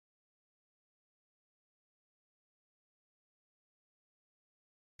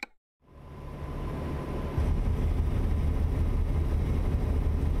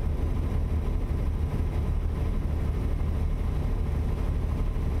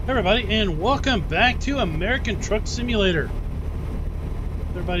Hey everybody, and welcome back to American Truck Simulator. How's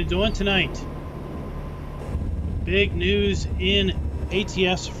everybody doing tonight? Big news in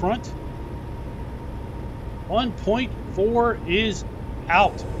ATS front. 1.4 is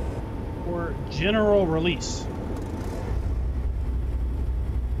out for general release.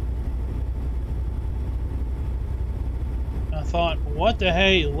 I thought, what the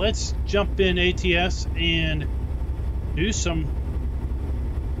hey, let's jump in ATS and do some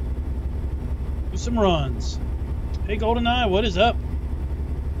runs. Hey GoldenEye, what is up?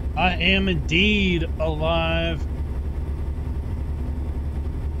 I am indeed alive.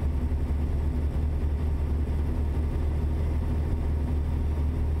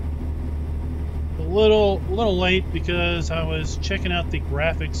 A little late because I was checking out the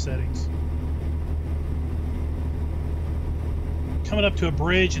graphics settings. Coming up to a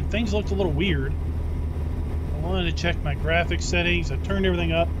bridge and things looked a little weird. I wanted to check my graphics settings. I turned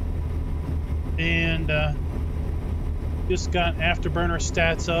everything up. And just got afterburner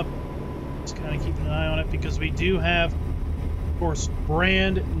stats up. Just kind of keeping an eye on it because we do have, of course,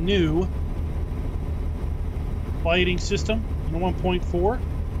 brand new lighting system in 1.4.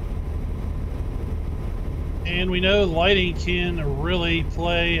 And we know lighting can really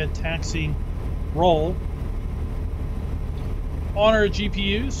play a taxing role on our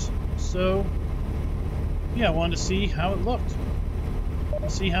GPUs. So, yeah, I wanted to see how it looked.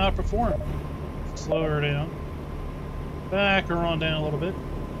 See how it performed. Slow her down. Back her on down a little bit.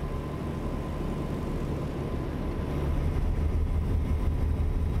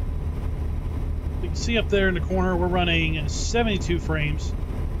 You can see up there in the corner we're running 72 frames.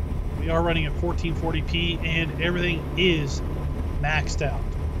 We are running at 1440p and everything is maxed out.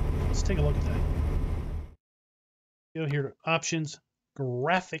 Let's take a look at that. Go here to options,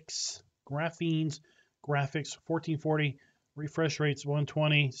 graphics, graphics, 1440. Refresh rate's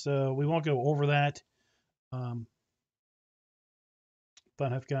 120, so we won't go over that. But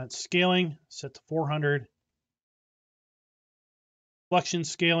I've got scaling set to 400. Flexion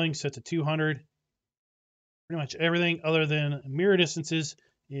scaling set to 200. Pretty much everything other than mirror distances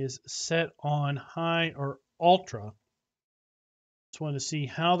is set on high or ultra. Just wanted to see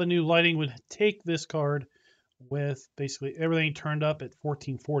how the new lighting would take this card with basically everything turned up at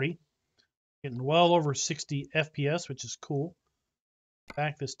 1440. Getting well over 60 FPS, which is cool.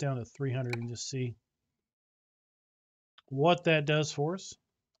 Back this down to 300 and just see what that does for us.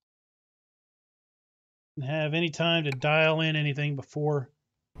 Didn't have any time to dial in anything before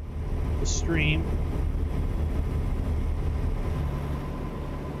the stream.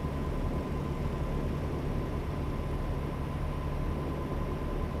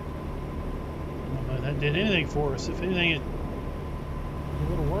 I don't know if that did anything for us. If anything, it a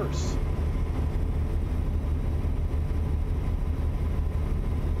little worse.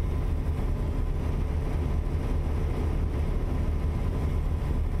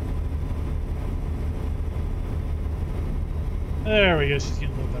 There we go, she's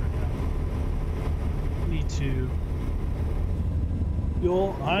getting a little better now. Need to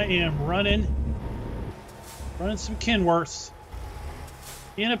fuel. I am running some Kenworths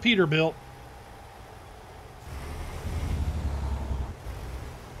in a Peterbilt.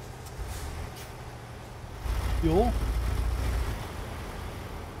 Fuel.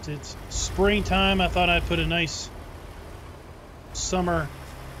 It's springtime. I thought I'd put a nice summertime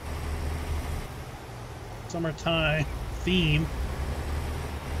theme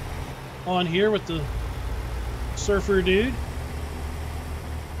on here with the surfer dude.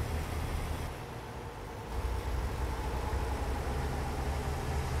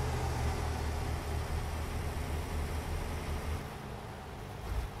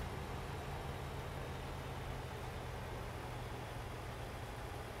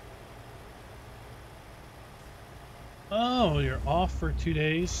 Oh, you're off for 2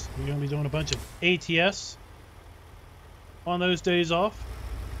 days. We're going to be doing a bunch of ATS on those days off.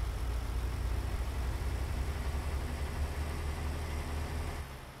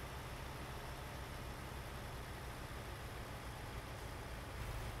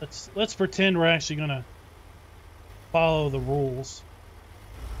 Let's pretend we're actually going to follow the rules.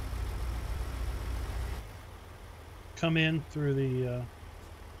 Come in through the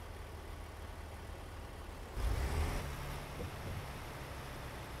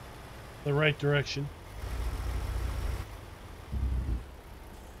right direction.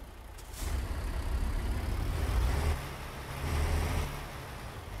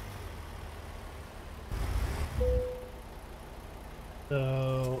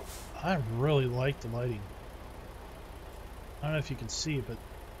 So I really like the lighting. I don't know if you can see it, but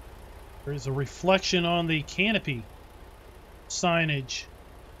there's a reflection on the canopy signage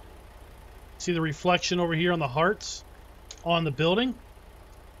See the reflection over here on the hearts on the building?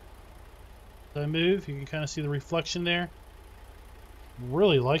 As I move, you can kind of see the reflection there.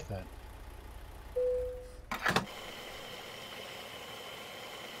 Really like that.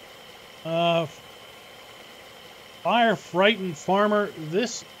 Fire Frightened Farmer.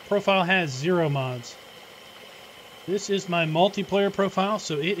 This profile has 0 mods. This is my multiplayer profile,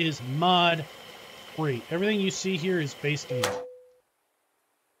 so it is mod free. Everything you see here is base game.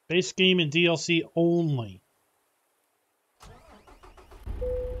 Base game and DLC only.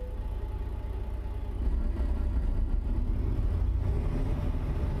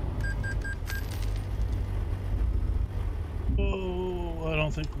 Oh, I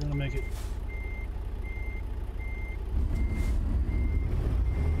don't think we're going to make it.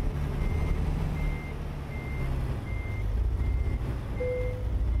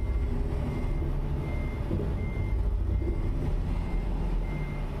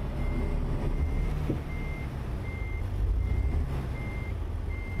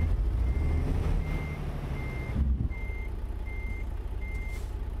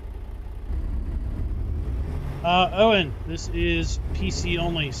 Owen, this is PC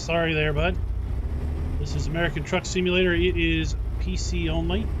only. Sorry there, bud. This is American Truck Simulator. It is PC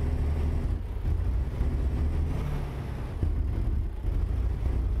only.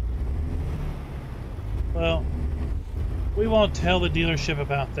 Well, we won't tell the dealership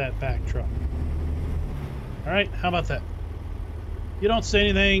about that back truck. Alright, how about that? You don't say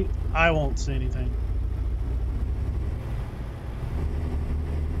anything, I won't say anything.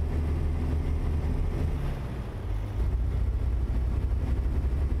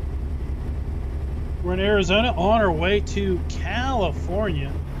 We're in Arizona on our way to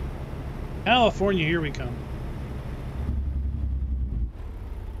California. California, here we come.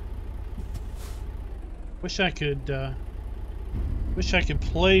 Wish I could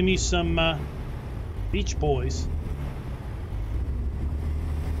play me some Beach Boys.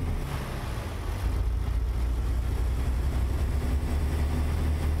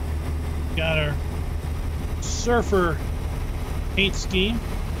 Got our surfer paint scheme.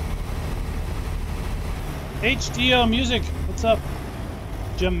 HDL Music, what's up?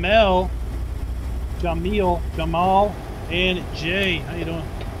 Jamal, and Jay, how you doing?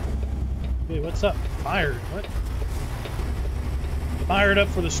 Hey, what's up? Fired, what? Fired up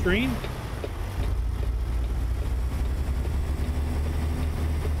for the stream?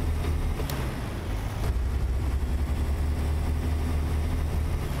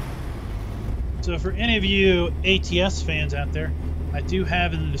 So for any of you ATS fans out there, I do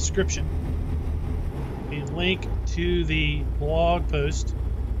have in the description a link to the blog post.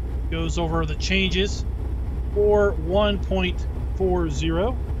 Goes over the changes for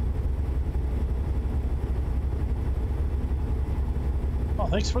 1.40. Oh,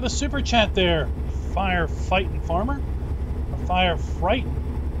 thanks for the super chat there, Fire Fighting Farmer, or Fire Frighting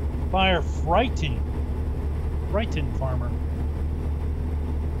Farmer.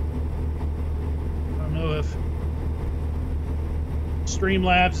 I don't know if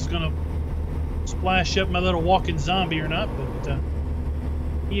Streamlabs is gonna splash up my little walking zombie or not, but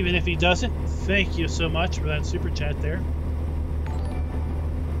even if he doesn't, thank you so much for that super chat there.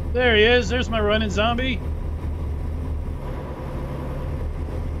 There he is. There's my running zombie.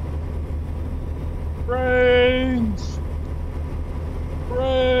 Brains!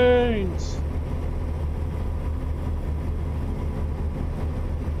 Brains!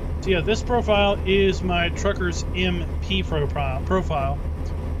 So yeah, this profile is my Truckers MP profile.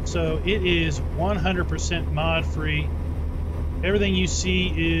 So it is 100% mod free. Everything you see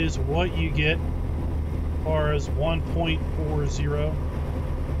is what you get as far as 1.40.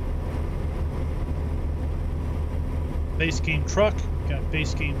 Base game truck, got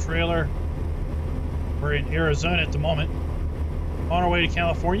base game trailer. We're in Arizona at the moment. On our way to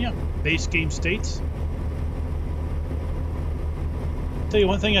California, base game states. I'll tell you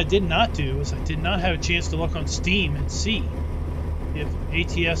one thing I did not do is I did not have a chance to look on Steam and see if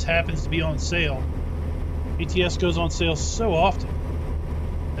ATS happens to be on sale. ATS goes on sale so often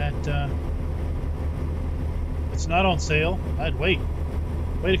that if it's not on sale, I'd wait.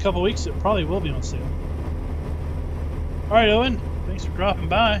 Wait a couple weeks, it probably will be on sale. Alright, Owen, thanks for dropping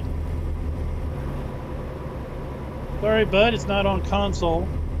by. Sorry, bud, it's not on console.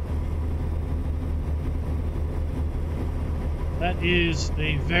 That is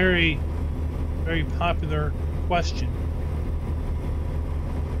a very, very popular question.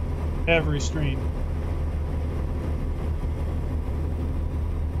 Every stream.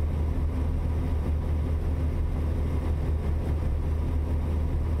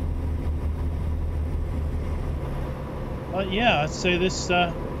 But yeah, I'd say this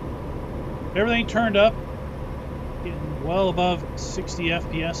Everything turned up, getting well above 60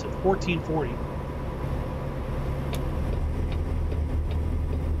 FPS at 1440.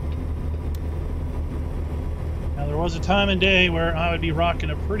 Now there was a time and day where I would be rocking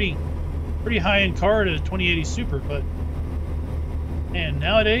a pretty high-end car to a 2080 Super, but man,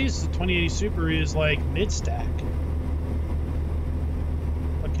 nowadays the 2080 Super is like mid-stack.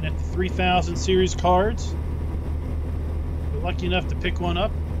 Looking at the 3000 series cards, if you're lucky enough to pick one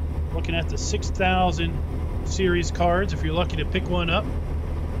up. Looking at the 6000 series cards, if you're lucky to pick one up.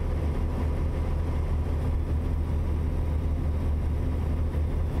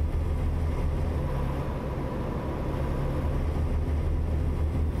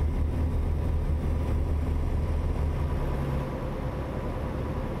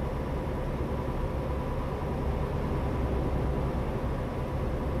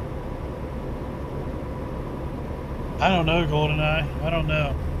 I don't know, GoldenEye. I don't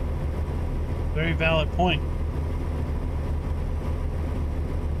know. Very valid point.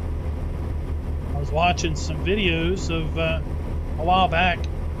 I was watching some videos of a while back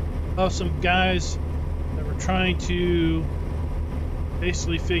of some guys that were trying to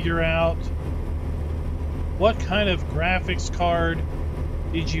basically figure out what kind of graphics card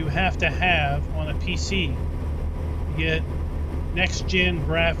did you have to have on a PC to get next-gen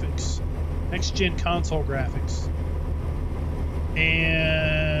graphics, next-gen console graphics.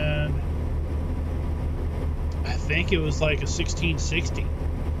 And I think it was like a 1660.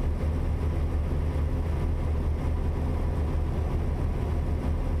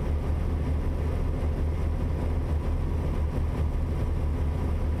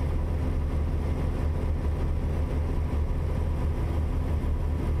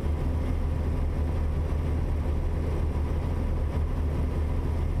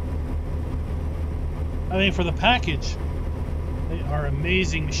 I mean, for the package, they are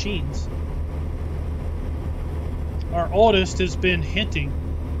amazing machines. Our oldest has been hinting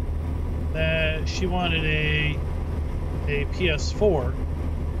that she wanted a PS4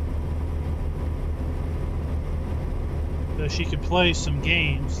 so she could play some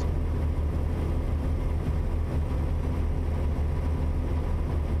games.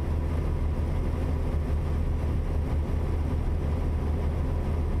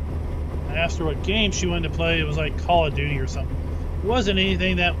 I asked her what game she wanted to play. It was like Call of Duty or something. It wasn't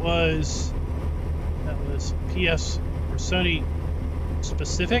anything that was PS or Sony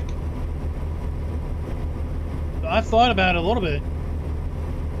specific. So I've thought about it a little bit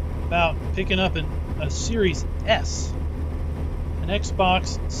about picking up a Series S, an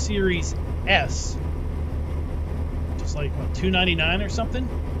Xbox Series S, just like what, $299 or something,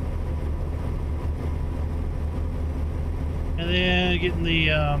 and then getting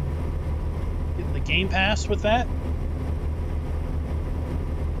the Game Pass with that.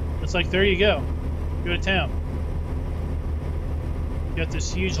 It's like, there you go. Go to town. You got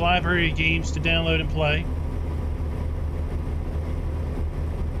this huge library of games to download and play.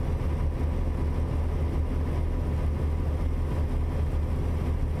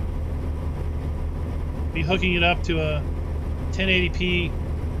 Be hooking it up to a 1080p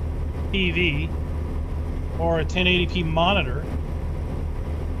TV or a 1080p monitor.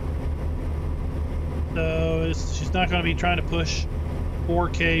 So she's not going to be trying to push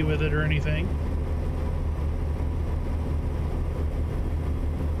 4K with it or anything.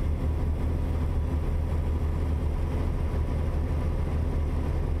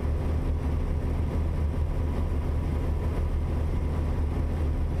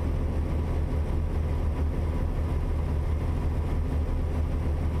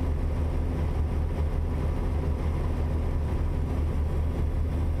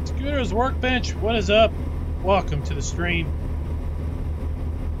 Scooter's Workbench, what is up? Welcome to the stream.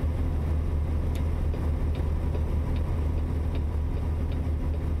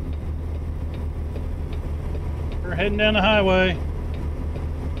 We're heading down the highway.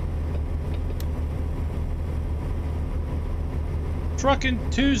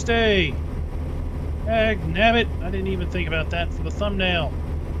 Truckin' Tuesday. Ag nabbit. I didn't even think about that for the thumbnail.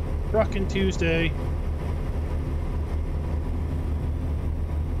 Truckin' Tuesday.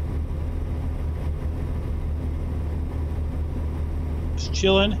 Just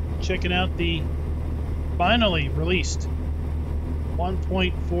chilling, checking out the finally released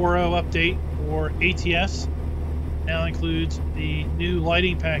 1.40 update for ATS. Now includes the new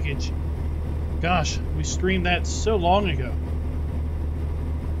lighting package. Gosh, we streamed that so long ago.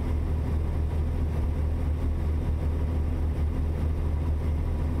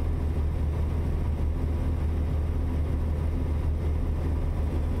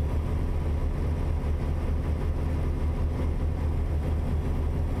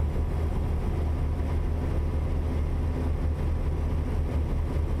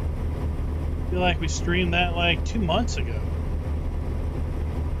 feel like we streamed that like 2 months ago.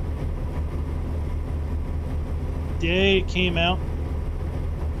 Day it came out.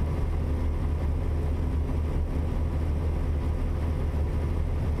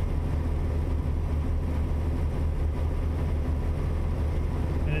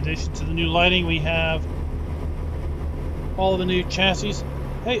 In addition to the new lighting, we have all of the new chassis.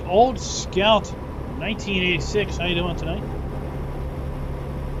 Hey, Old Scout 1986, how you doing tonight?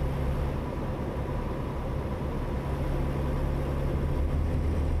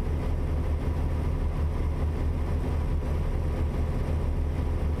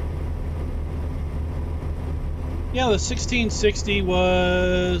 Yeah, the 1660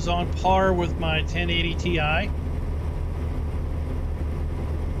 was on par with my 1080 Ti. I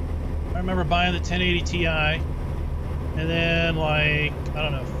remember buying the 1080 Ti, and then like, I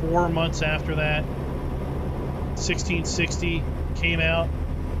don't know, 4 months after that, 1660 came out,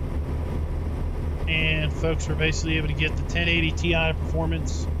 and folks were basically able to get the 1080 Ti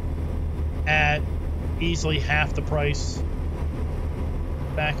performance at easily half the price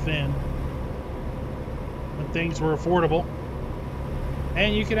back then, when things were affordable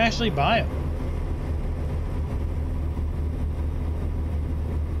and you could actually buy them.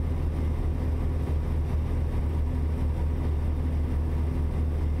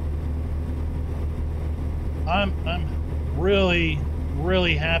 I'm really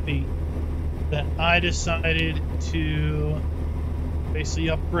happy that I decided to basically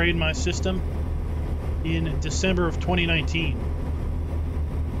upgrade my system in December of 2019,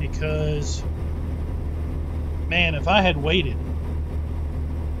 because man, if I had waited,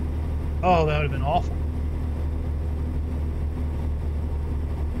 oh, that would have been awful.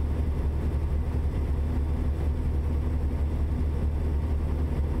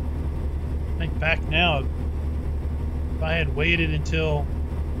 I think back now, if I had waited until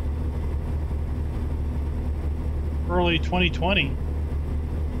early 2020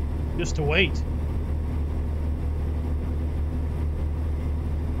 just to wait.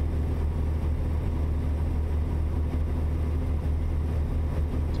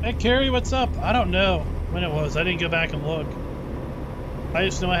 Hey Carrie, what's up? I don't know when it was. I didn't go back and look. I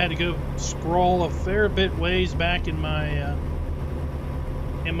just know I had to go scroll a fair bit ways back in my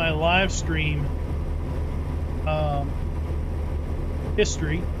live stream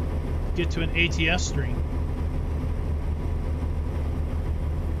history to get to an ATS stream.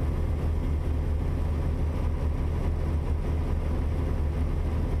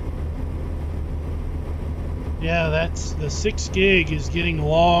 Yeah, that's the 6 gig is getting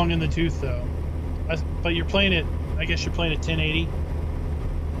long in the tooth though. But you're playing it, I guess you're playing at 1080.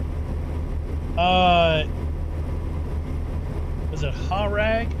 Was it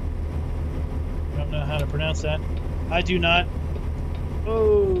Harag? I don't know how to pronounce that. I do not.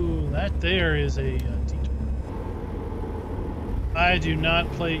 Oh, that there is a detour. I do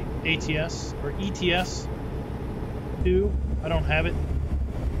not play ATS or ETS 2. I don't have it.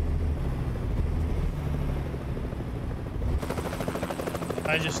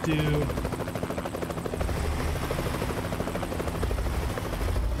 I just do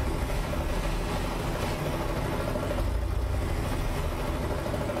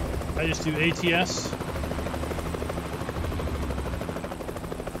ATS.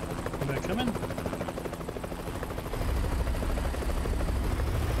 Am I coming?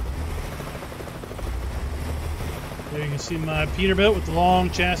 There you can see my Peterbilt with the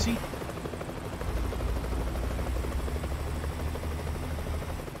long chassis.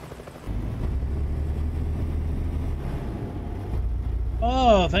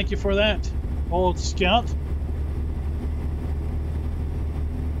 Oh, thank you for that, Old Scout.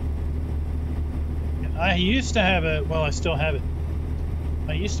 I used to have a, well, I still have it.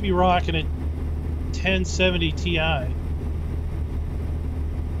 I used to be rocking a 1070 Ti. And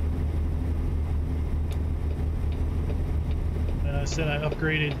I said I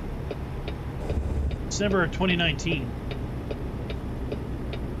upgraded December of 2019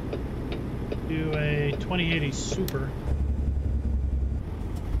 to a 2080 Super.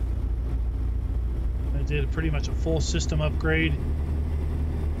 I did pretty much a full system upgrade.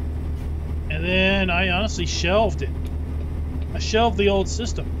 And then I honestly shelved it. I shelved the old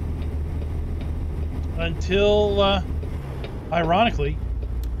system until, ironically,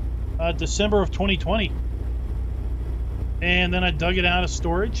 December of 2020. And then I dug it out of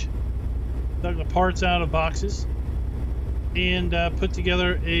storage, dug the parts out of boxes, and put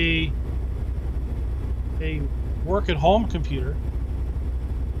together a work-at-home computer.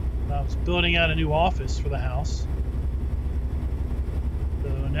 I was building out a new office for the house. So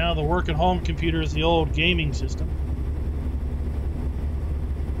now the work-at-home computer is the old gaming system.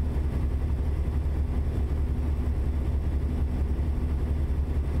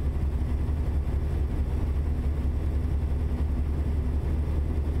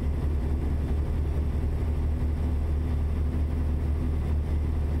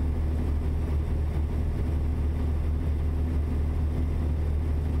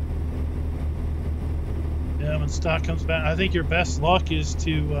 when stock comes back, I think your best luck is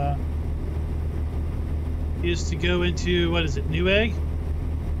to go into, what is it, Newegg?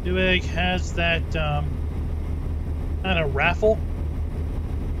 Newegg has that kind of raffle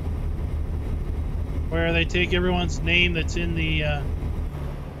where they take everyone's name that's in the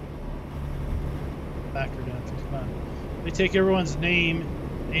backer down. They take everyone's name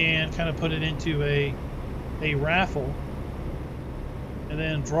and kind of put it into a raffle, and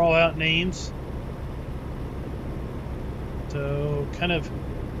then draw out names. So kind of,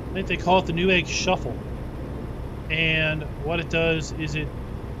 I think they call it the Newegg Shuffle. And what it does is it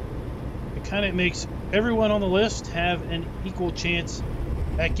kind of makes everyone on the list have an equal chance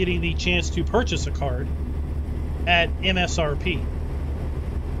at getting the chance to purchase a card at MSRP.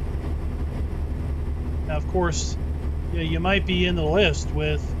 Now, of course, you might be in the list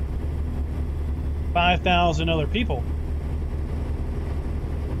with 5,000 other people,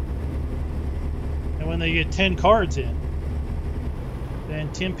 and when they get 10 cards in,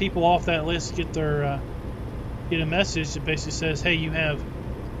 then 10 people off that list get a message that basically says, hey, you have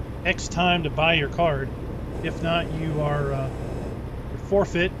X time to buy your card. If not, you are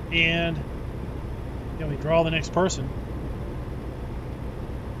forfeit, and we draw the next person.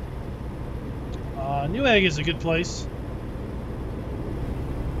 Newegg is a good place.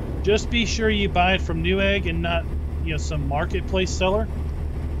 Just be sure you buy it from Newegg and not some marketplace seller,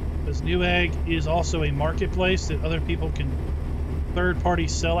 because Newegg is also a marketplace that other people can third-party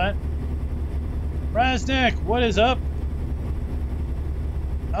sell at. Raznak, what is up?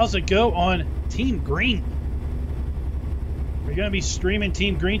 How's it go on Team Green? Are you going to be streaming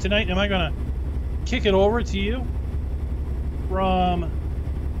Team Green tonight? Am I going to kick it over to you from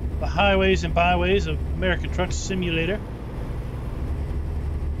the highways and byways of American Truck Simulator?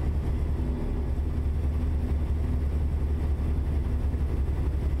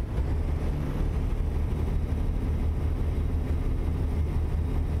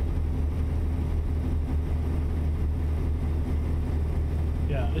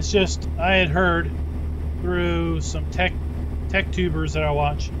 It's just, I had heard through some tech tubers that I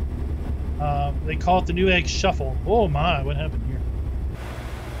watch, they call it the Newegg Shuffle. Oh my, what happened here?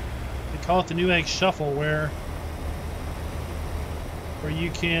 They call it the Newegg Shuffle, where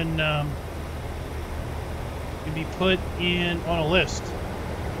you can be put in on a list,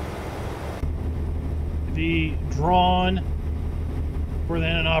 to be drawn for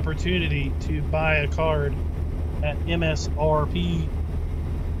then an opportunity to buy a card at MSRP.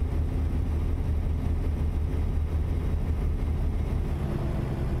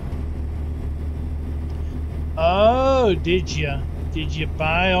 Oh, did you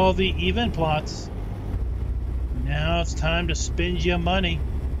buy all the event plots? Now it's time to spend your money.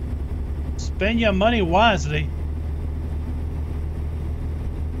 Spend your money wisely.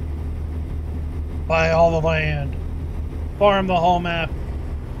 Buy all the land. Farm the whole map.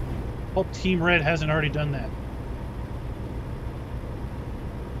 Hope Team Red hasn't already done that.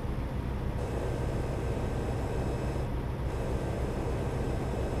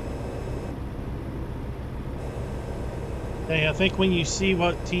 Hey, I think when you see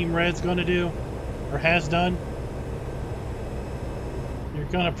what Team Red's going to do, or has done, you're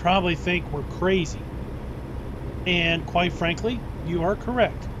going to probably think we're crazy. And quite frankly, you are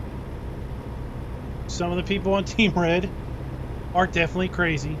correct. Some of the people on Team Red are definitely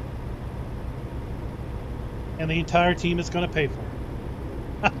crazy. And the entire team is going to pay for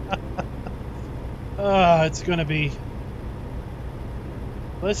it. It's going to be...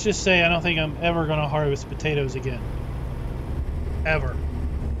 Let's just say I don't think I'm ever going to harvest potatoes again. Ever.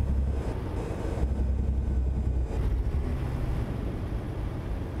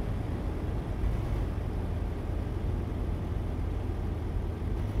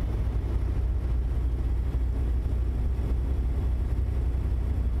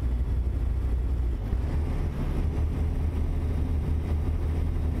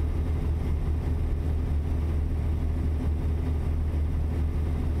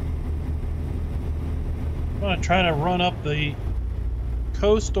 I'm going to try to run up the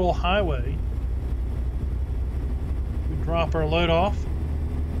coastal highway. We drop our load off.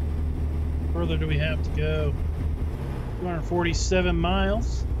 Further do we have to go? 247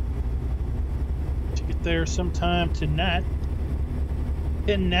 miles. To get there sometime tonight.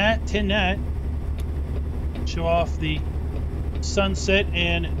 Tonight. Show off the sunset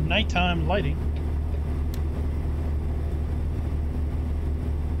and nighttime lighting.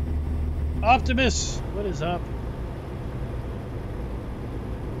 Optimus, what is up?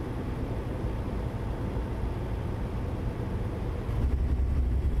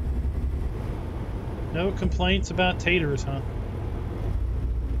 No complaints about taters, huh?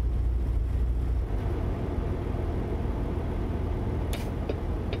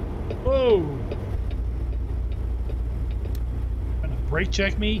 Whoa! Trying to brake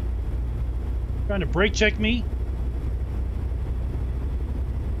check me? Trying to brake check me?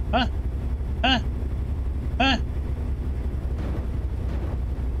 Huh? Huh? Huh?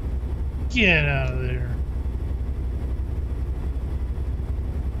 Get out of there.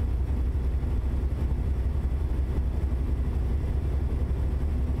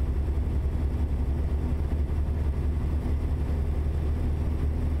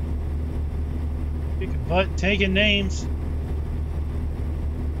 Kicking butt, taking names.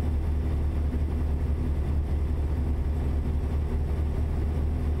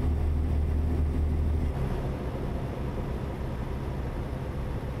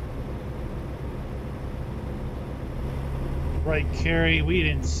 Right, Carrie, we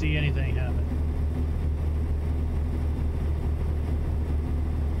didn't see anything happen.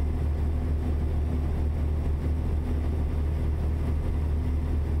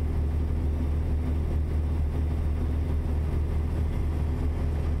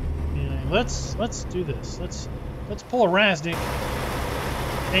 Let's do this. Let's pull a Raznik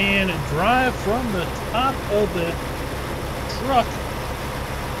and drive from the top of the truck.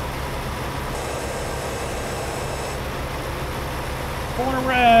 Corner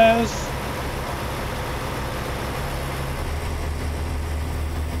Raz.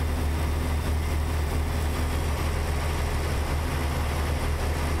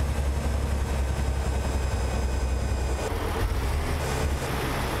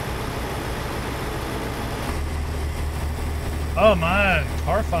 Oh my,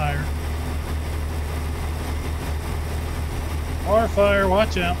 car fire. Car fire,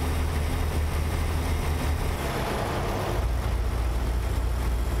 watch out.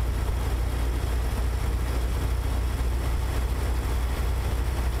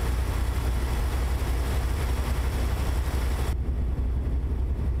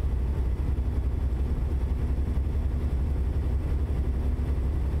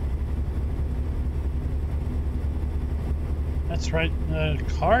 That's right, the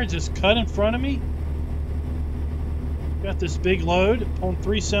car just cut in front of me. Got this big load, pulling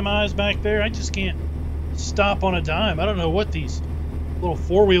 3 semis back there. I just can't stop on a dime. I don't know what these little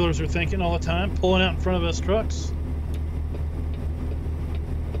four-wheelers are thinking all the time, pulling out in front of us trucks.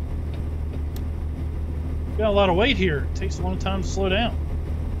 Got a lot of weight here. It takes a long time to slow down.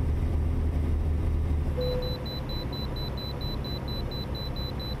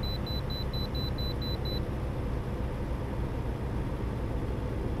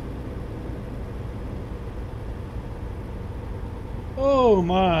 Oh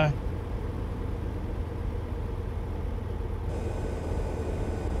my.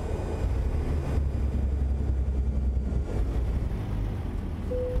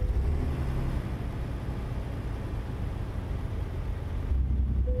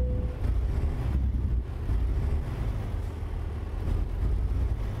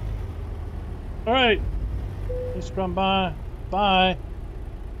 All right. Let's run by. Bye.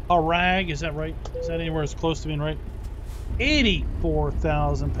 A rag, is that right? Is that anywhere as close to being right?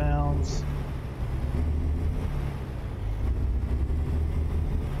 84,000 pounds.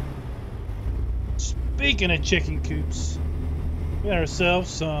 Speaking of chicken coops, we got ourselves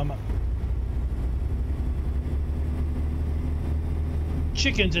some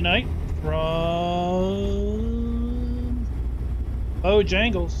chicken tonight from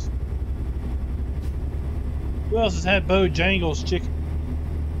Bojangles. Who else has had Bojangles chicken?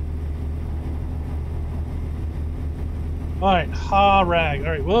 All right, ha rag. All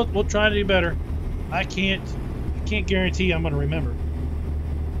right, we'll try to do better. I can't guarantee I'm going to remember.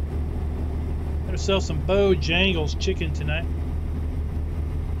 Got ourselves some Bojangles chicken tonight.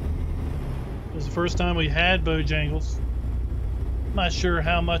 It was the first time we had Bojangles. I'm not sure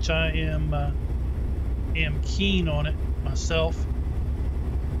how much I am keen on it myself.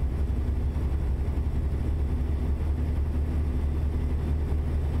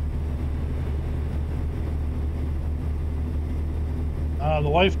 The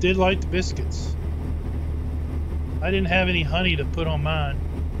wife did like the biscuits. I didn't have any honey to put on mine.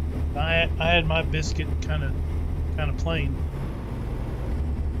 I had my biscuit kind of plain.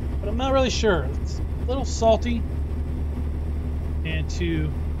 But I'm not really sure. It's a little salty. And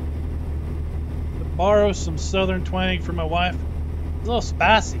to borrow some southern twang from my wife, it's a little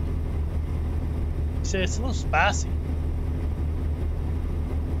spicy. You say it's a little spicy.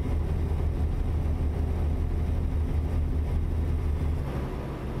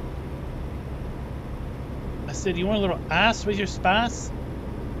 I said, you want a little ice with your spice?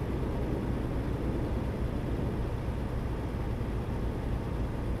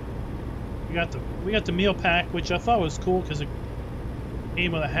 We got the meal pack, which I thought was cool because it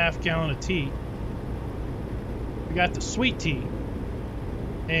came with a half gallon of tea. We got the sweet tea,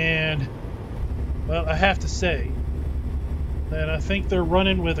 and well, I have to say that I think they're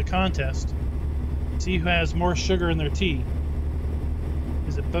running with a contest. See who has more sugar in their tea.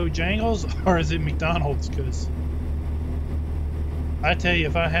 Is it Bojangles or is it McDonald's? Because I tell you,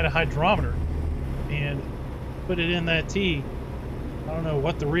 if I had a hydrometer and put it in that tea, I don't know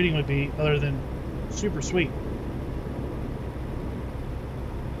what the reading would be other than super sweet.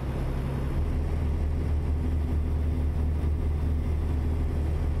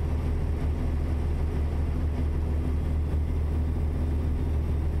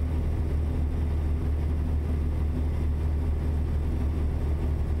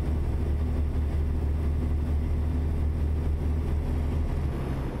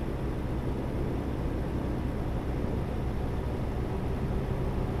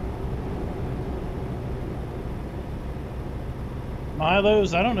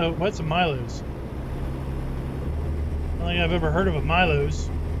 Milo's? I don't know. What's a Milo's? I don't think I've ever heard of a Milo's.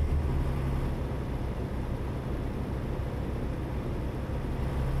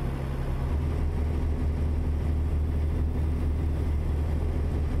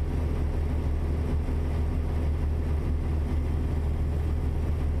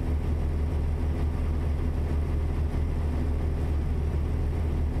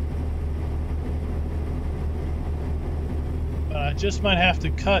 I just might have to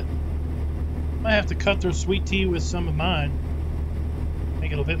cut their sweet tea with some of mine.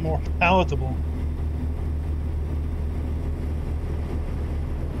 Make it a bit more palatable.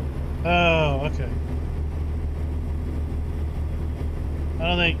 Oh, okay. I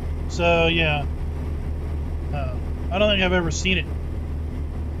don't think so. Yeah. I don't think I've ever seen it,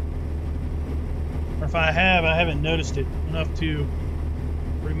 or if I have, I haven't noticed it enough to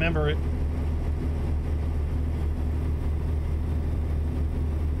remember it.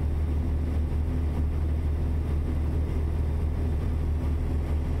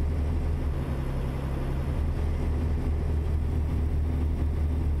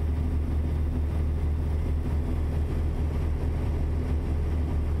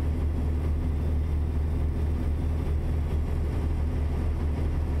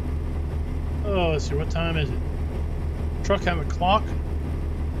 Oh, let's see, what time is it? Truck have a clock?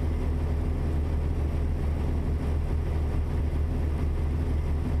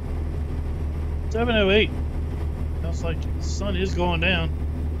 $7:08. Sounds like the sun is going down.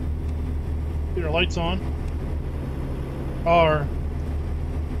 Get our lights on. Are,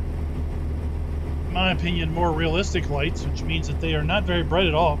 in my opinion, more realistic lights, which means that they are not very bright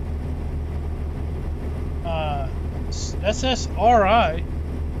at all. SSRI.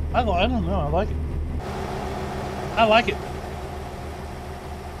 I don't know. I like it. I like it. Of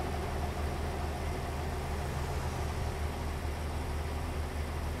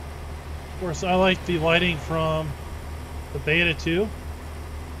course, I like the lighting from the Beta 2.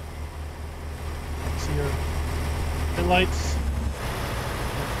 See your headlights.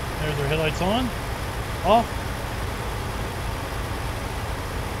 There's our headlights on. Off.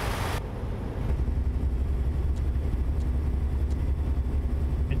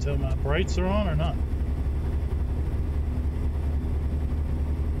 Tell my brights are on or not.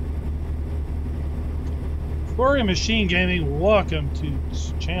 Flurry Machine Gaming, welcome to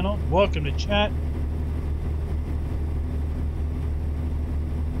this channel. Welcome to chat.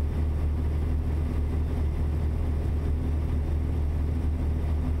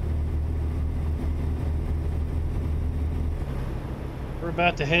 We're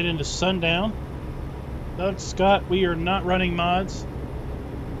about to head into sundown. Doug Scott, we are not running mods.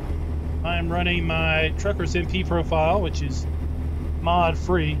 I'm running my Truckers MP profile, which is mod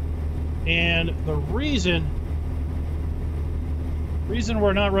free, and the reason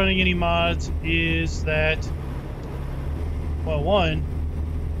we're not running any mods is that, well, one,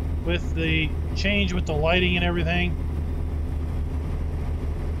 with the change with the lighting and everything,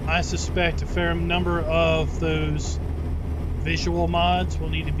 I suspect a fair number of those visual mods will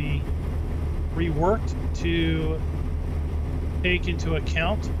need to be reworked to take into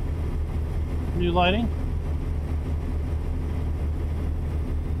account new lighting.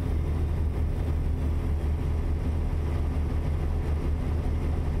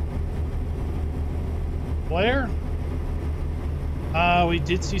 Flare. We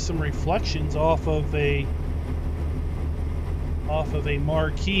did see some reflections off of a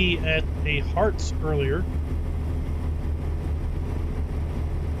marquee at a Hart's earlier.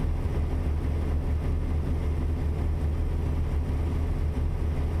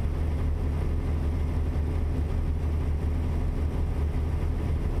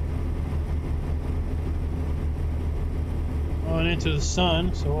 to the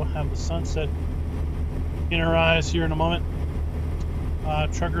sun, so we'll have the sunset in our eyes here in a moment.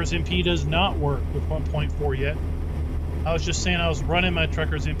 Truckers MP does not work with 1.4 yet. I was just saying I was running my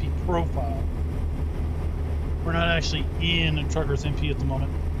Truckers MP profile. We're not actually in Truckers MP at the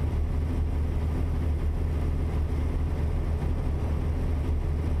moment.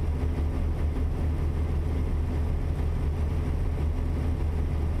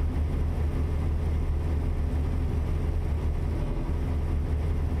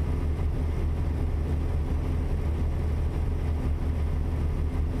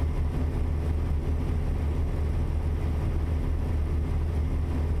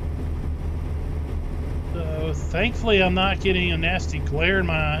 Thankfully, I'm not getting a nasty glare in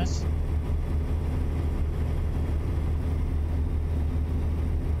my eyes.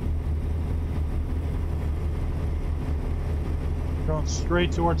 Going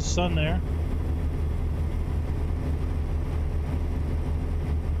straight toward the sun there.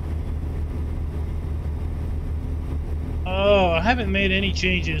 Oh, I haven't made any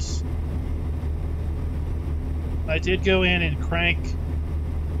changes. I did go in and crank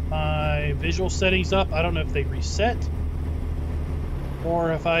my visual settings up. I don't know if they reset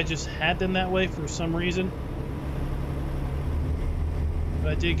or if I just had them that way for some reason.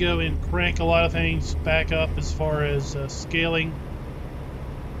 But I did go and crank a lot of things back up as far as scaling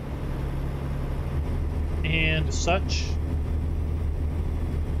and such.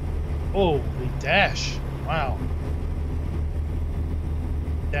 Oh, the dash. Wow.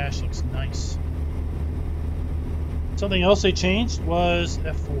 Dash looks nice. Something else they changed was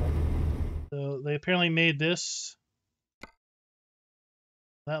F4. So they apparently made this.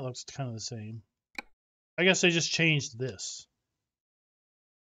 That looks kind of the same. I guess they just changed this.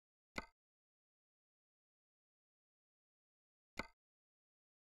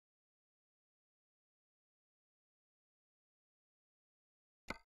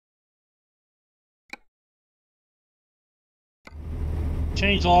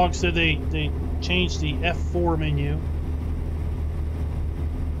 Changelog said they changed the F4 menu.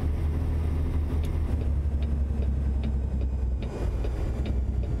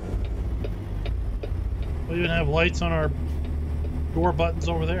 We even have lights on our door buttons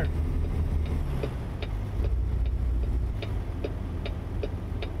over there.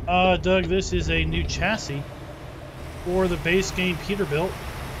 Doug, this is a new chassis for the base game Peterbilt.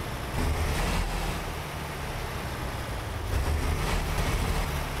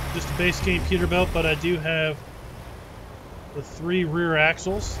 Just a base game Peterbilt, but I do have the 3 rear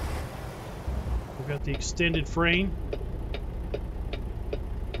axles. We've got the extended frame.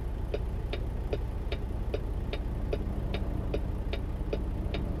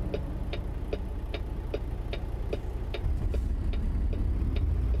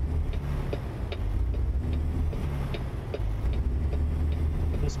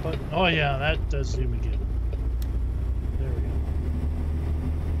 This button. Oh yeah, that does zoom again. There we go.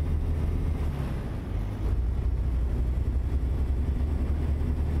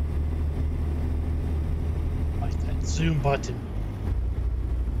 Zoom button.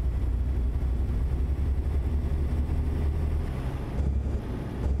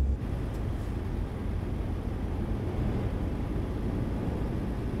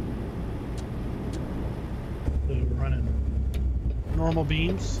 So we're running normal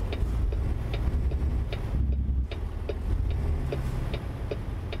beams.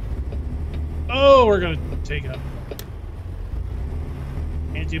 Oh, we're gonna take up.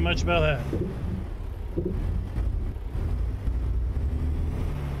 Can't do much about that.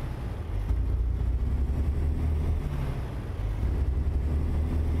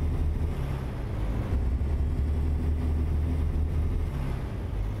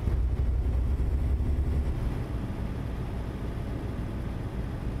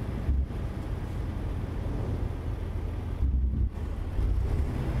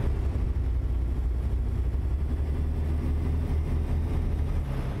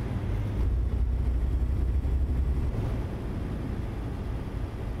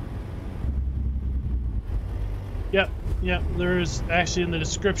 Yep, there's actually in the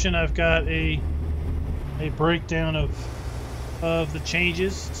description I've got a breakdown of the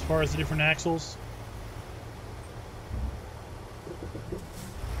changes as far as the different axles.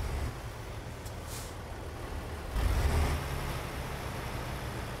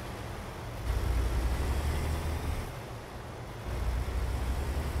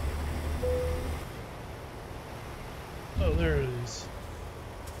 Oh, there it is.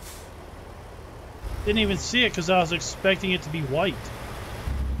 Didn't even see it because I was expecting it to be white.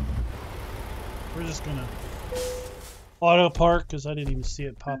 We're just gonna auto park because I didn't even see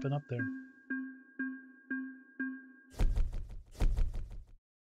it popping up there.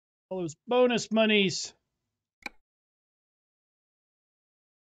 All those bonus monies.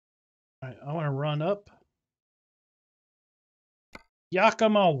 All right, I want to run up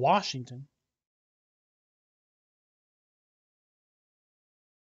Yakima, Washington.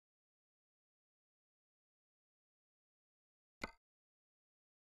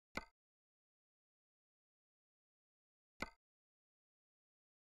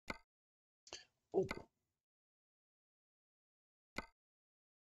 Oh.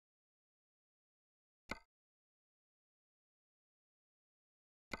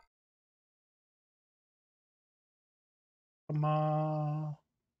 Come on.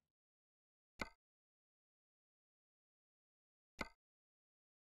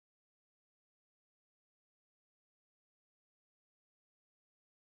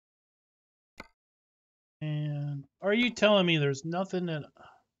 And are you telling me there's nothing that I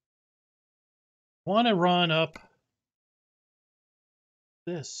want to run up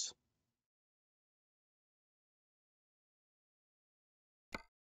this?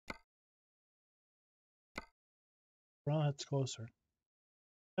 Well, that's closer.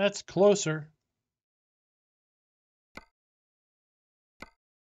 That's closer.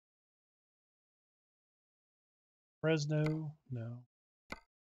 Fresno, no.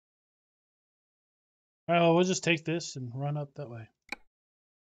 All right, well, we'll just take this and run up that way.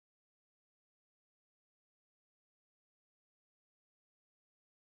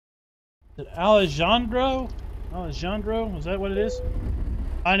 Is it Alejandro? Alejandro? Is that what it is?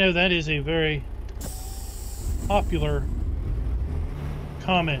 I know that is a very popular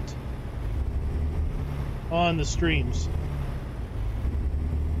comment on the streams.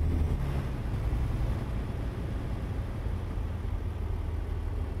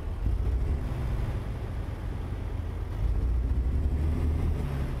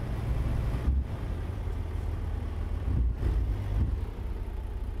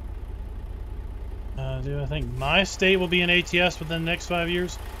 Do I think my state will be an ATS within the next 5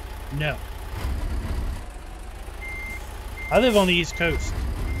 years? No. I live on the East Coast.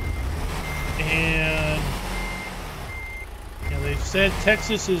 And you know, they've said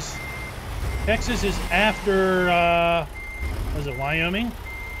Texas is after was it Wyoming?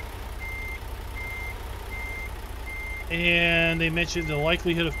 And they mentioned the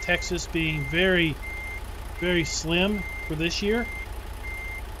likelihood of Texas being very, very slim for this year,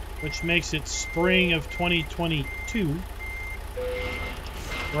 which makes it spring of 2022,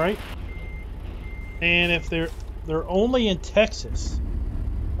 right? And if they're only in Texas,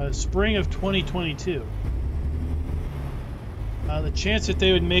 spring of 2022, the chance that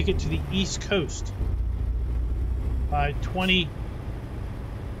they would make it to the East Coast by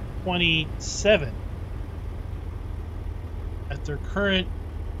 2027 at their current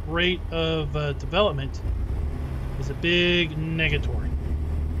rate of development is a big negatory.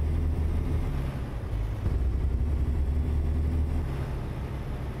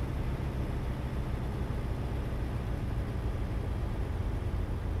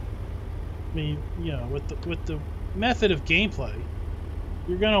 I mean, you know, with the method of gameplay,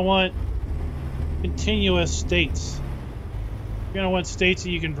 you're gonna want continuous states. You're gonna want states that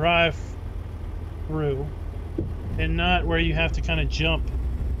you can drive through, and not where you have to kind of jump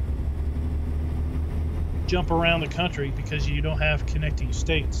around the country because you don't have connecting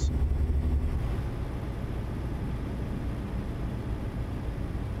states.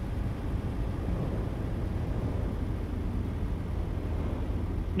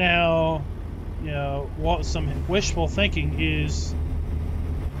 Now, you know, what some wishful thinking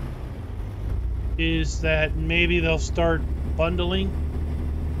is that maybe they'll start bundling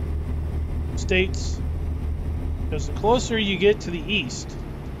states, because the closer you get to the east,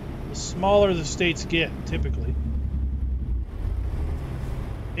 the smaller the states get typically.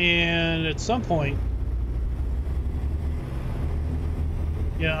 And at some point,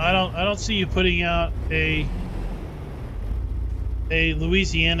 yeah, I don't see you putting out a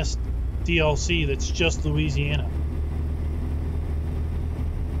Louisiana DLC that's just Louisiana.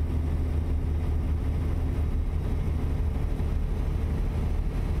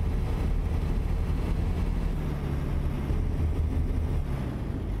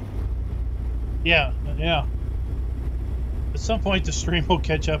 Yeah. At some point the stream will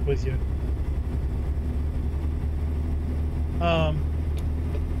catch up with you.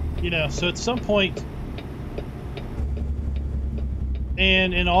 You know, so at some point,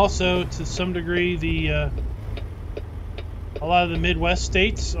 and also to some degree a lot of the Midwest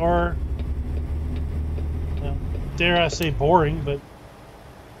states are, dare I say, boring, but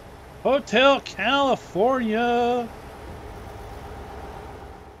Hotel California.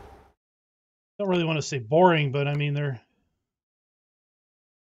 Don't really want to say boring, but I mean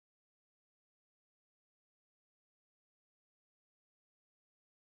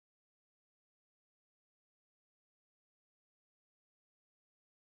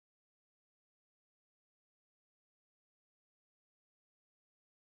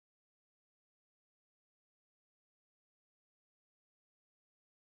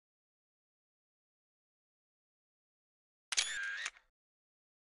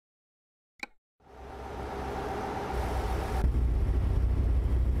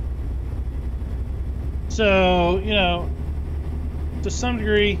So, you know, to some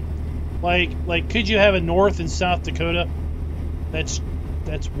degree, like could you have a North and South Dakota? That's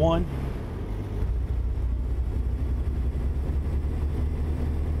one.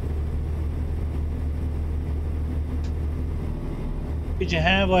 Could you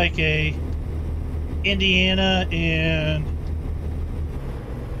have like a Indiana and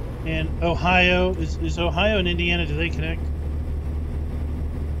Ohio? Is Ohio and Indiana, do they connect?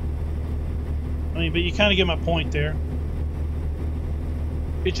 I mean, but you kind of get my point there.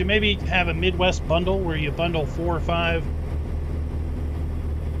 Could you maybe have a Midwest bundle where you bundle 4 or 5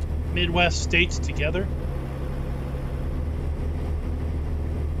 Midwest states together?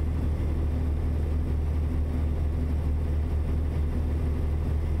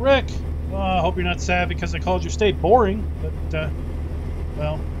 Rick, I hope you're not sad because I called your state boring, but,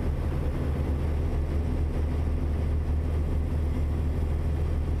 well.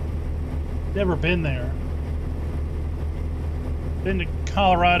 Never been there. Been to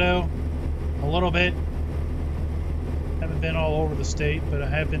Colorado a little bit. Haven't been all over the state, but I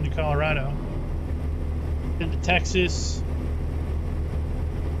have been to Colorado. Been to Texas.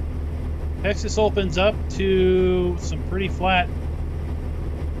 Texas opens up to some pretty flat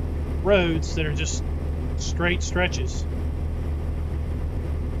roads that are just straight stretches.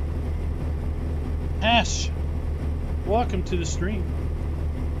 Ash, welcome to the stream.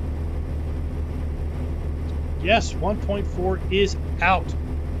 Yes, 1.4 is out.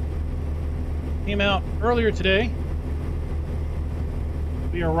 Came out earlier today.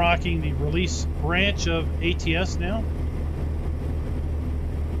 We are rocking the release branch of ATS now.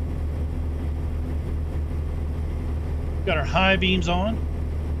 Got our high beams on.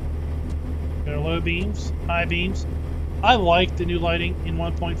 Got our low beams, high beams. I like the new lighting in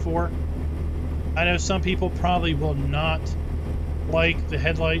 1.4. I know some people probably will not like the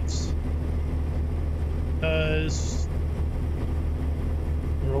headlights because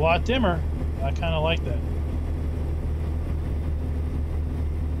they're a lot dimmer. I kind of like that.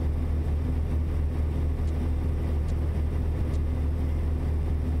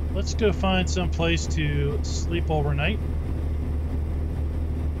 Let's go find some place to sleep overnight.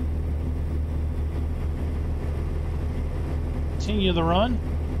 Continue the run.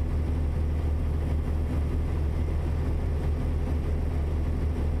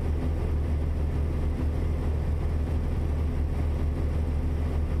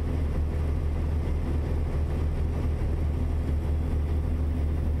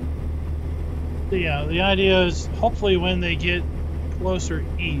 Yeah, the idea is hopefully when they get closer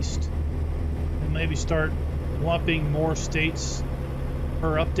east and maybe start lumping more states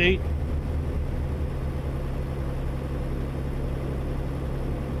per update.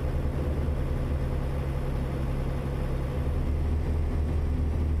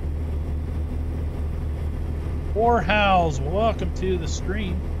 Or Howls, welcome to the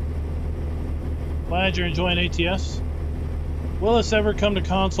stream. Glad you're enjoying ATS. Will this ever come to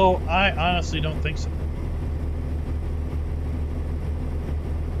console? I honestly don't think so.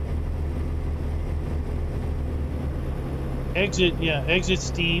 Exit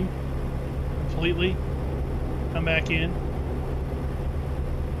Steam completely. Come back in.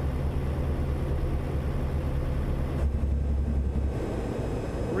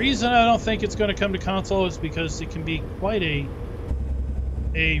 The reason I don't think it's going to come to console is because it can be quite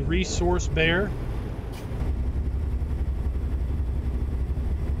a resource bear.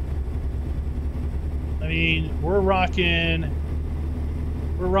 I mean, we're rocking a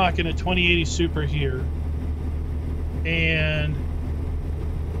 2080 Super here, and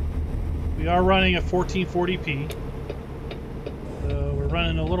we are running a 1440p, so we're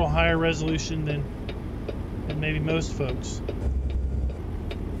running a little higher resolution than maybe most folks.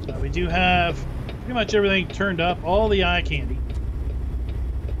 We do have pretty much everything turned up, all the eye candy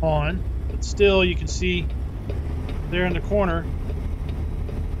on, but still you can see there in the corner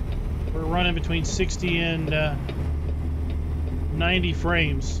we're running between 60 and 90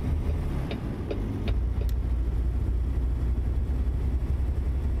 frames.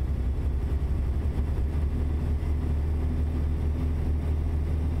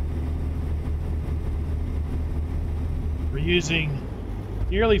 We're using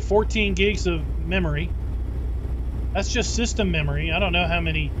nearly 14 gigs of memory. That's just system memory. I don't know how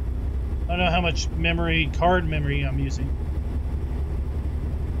much memory, card memory I'm using.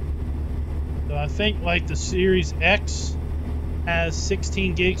 So I think like the Series X has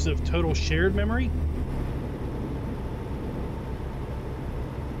 16 gigs of total shared memory.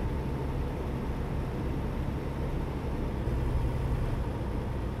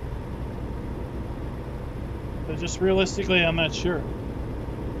 So just realistically, I'm not sure.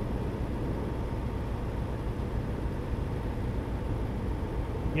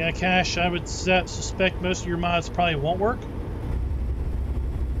 Yeah, Cash, I would suspect most of your mods probably won't work.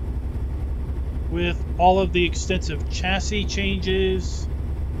 With all of the extensive chassis changes,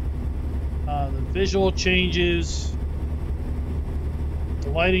 the visual changes, the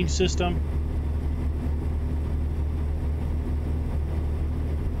lighting system.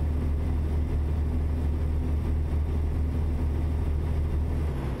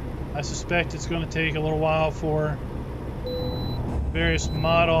 I suspect it's going to take a little while for various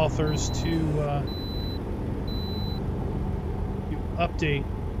mod authors to update.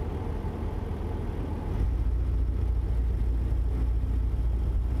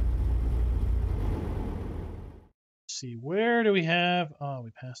 Let's see, where do we have? Oh, we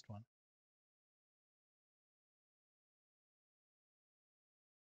passed one.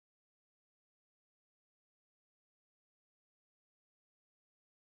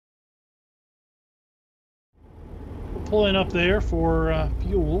 We're pulling up there for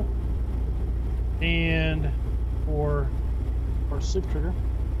fuel and for our slip trigger.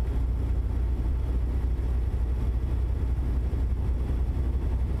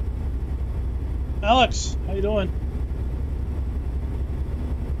 Alex, how you doing?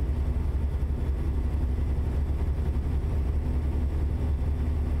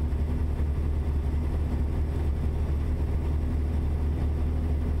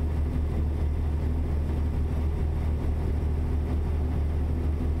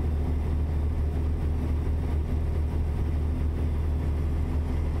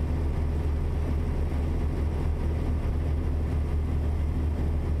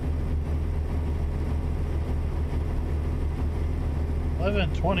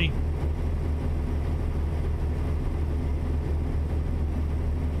 $11.20.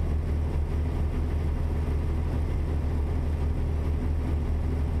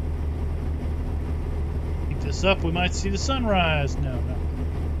 Pick this up, we might see the sunrise. No.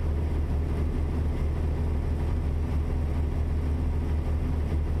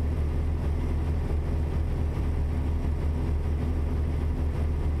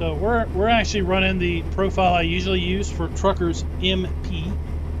 So we're actually running the profile I usually use for Truckers MP,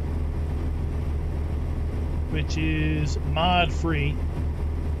 which is mod free.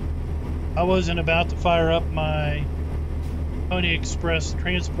 I wasn't about to fire up my Pony Express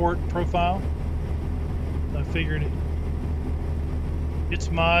transport profile. I figured its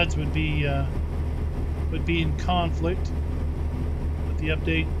mods would be in conflict with the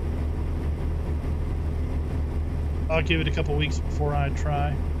update. I'll give it a couple weeks before I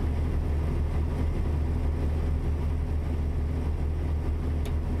try.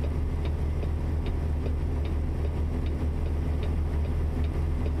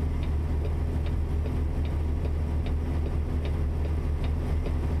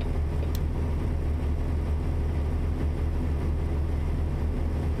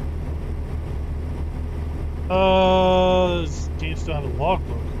 This game still have a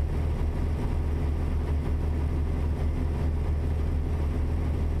logbook.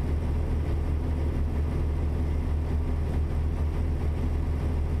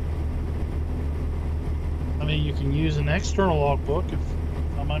 I mean, you can use an external logbook if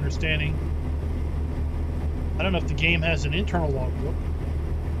I'm understanding. I don't know if the game has an internal logbook.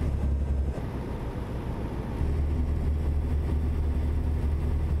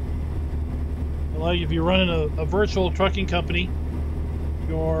 Like if you're running a virtual trucking company,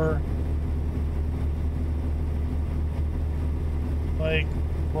 you're like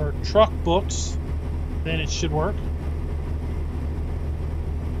for truck books, then it should work.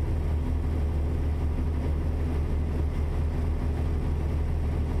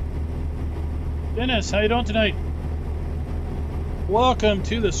 Dennis, how you doing tonight? Welcome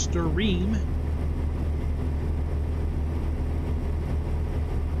to the stream.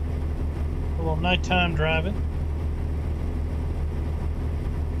 A little nighttime driving.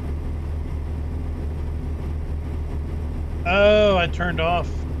 Oh, I turned off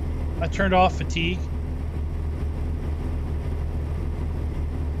fatigue.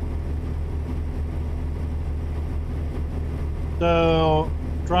 So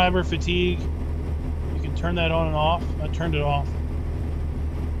driver fatigue, you can turn that on and off. I turned it off.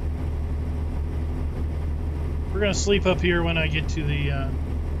 We're gonna sleep up here when I get to the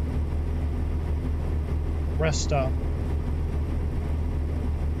rest stop.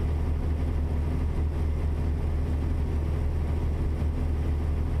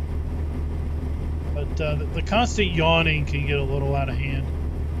 But the constant yawning can get a little out of hand,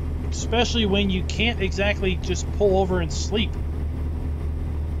 especially when you can't exactly just pull over and sleep.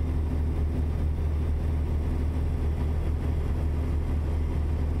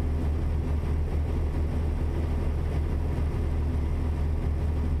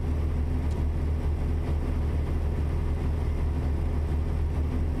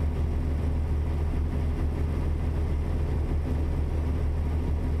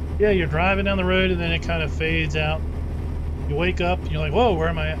 Yeah, you're driving down the road and then it kind of fades out. You wake up and you're like, whoa, where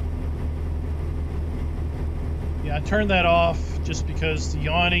am I at? Yeah, I turned that off just because the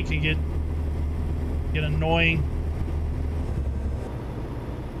yawning can get annoying.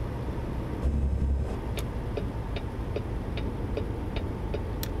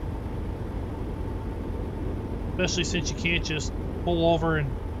 Especially since you can't just pull over and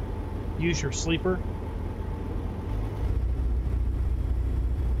use your sleeper.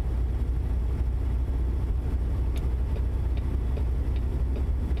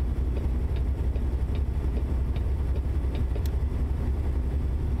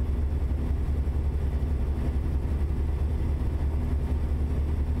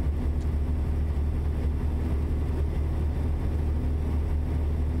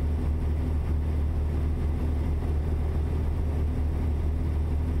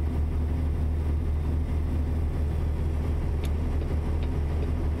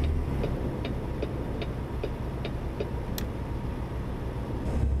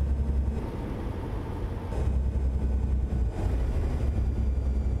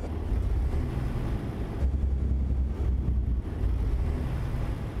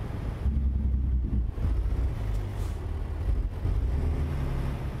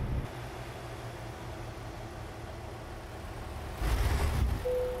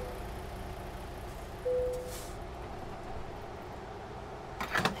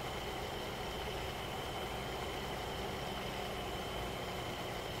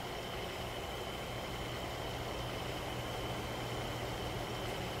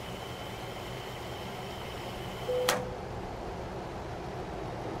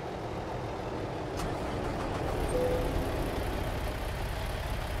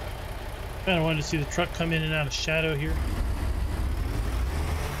 Kind of wanted to see the truck come in and out of shadow here.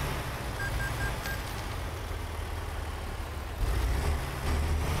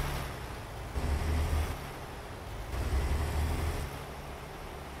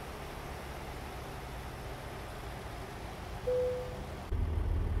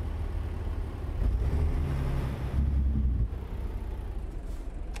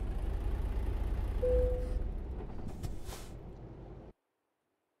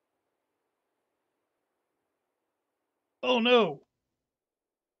 Oh no!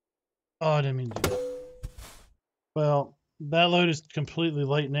 Oh, I didn't mean to do that. Well, that load is completely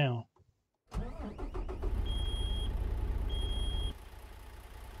light now.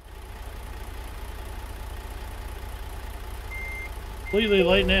 Completely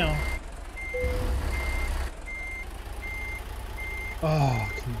light now. Oh,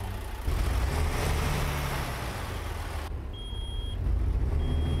 come on.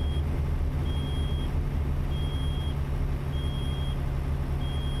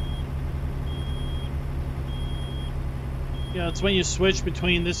 Yeah, it's when you switch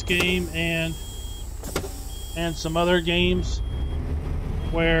between this game and some other games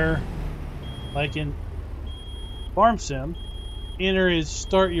where, like in Farm Sim, enter is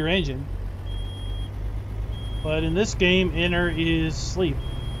start your engine, but in this game, enter is sleep.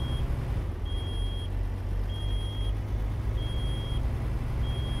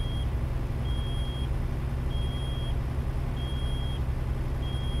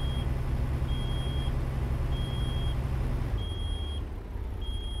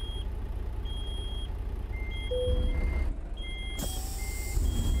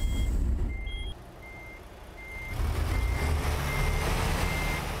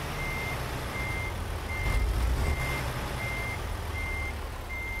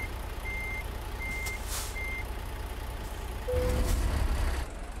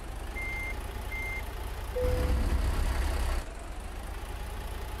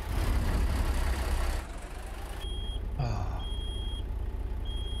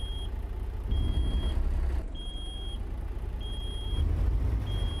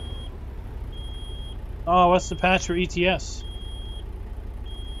 Oh, what's the patch for ETS?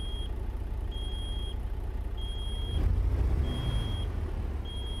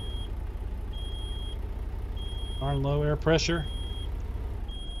 Darn low air pressure.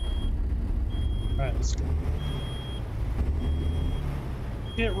 Alright, let's go.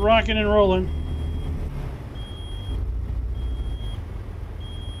 Get rocking and rolling.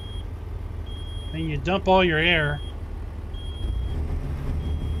 And you dump all your air.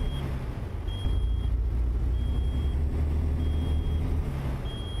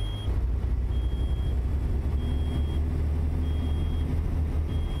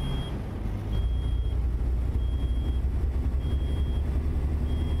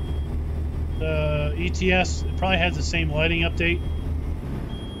 ETS, it probably has the same lighting update.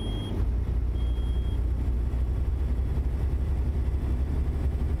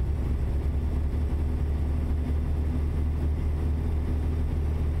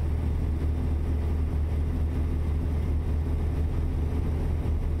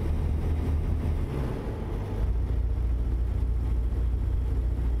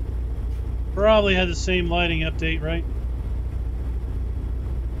 Probably had the same lighting update, right?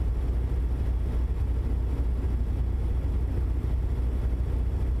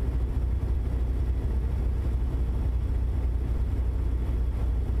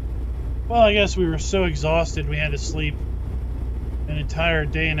 Well, I guess we were so exhausted we had to sleep an entire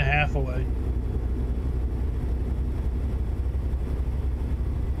day and a half away.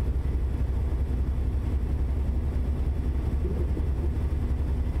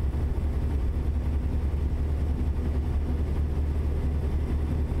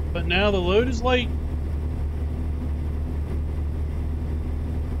 But now the load is late.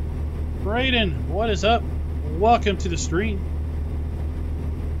 Brayden, what is up? Welcome to the stream.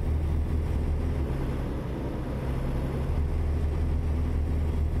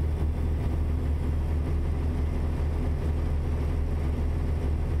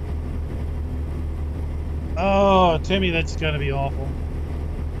 Oh, Timmy, that's gotta be awful.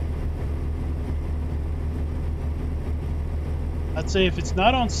 I'd say if it's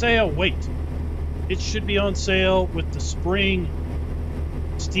not on sale, wait. It should be on sale with the spring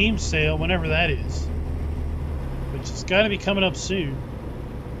Steam sale, whenever that is. Which has got to be coming up soon.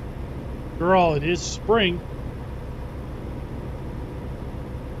 After all, it is spring.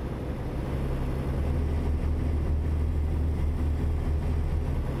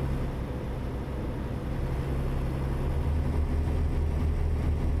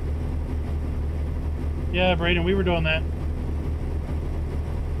 Yeah, Brayden, we were doing that.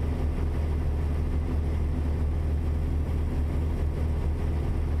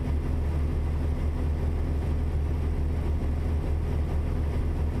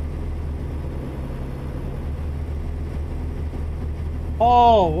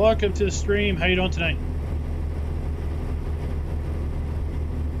 Paul, welcome to the stream. How you doing tonight?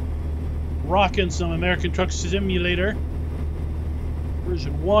 Rocking some American Truck Simulator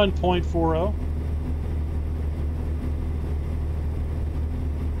version 1.40.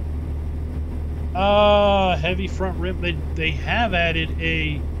 Heavy front rim. They have added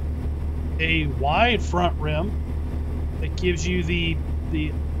a wide front rim that gives you the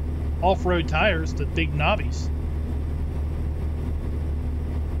off-road tires, the big knobbies.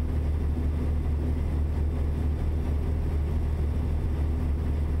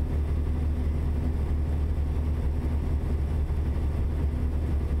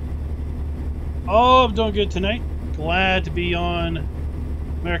 Oh, I'm doing good tonight. Glad to be on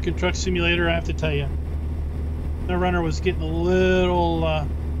American Truck Simulator, I have to tell you. The runner was getting a little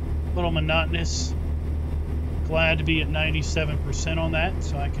monotonous. Glad to be at 97% on that,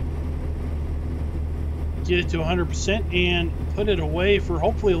 so I can get it to 100% and put it away for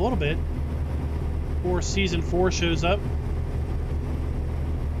hopefully a little bit before Season 4 shows up.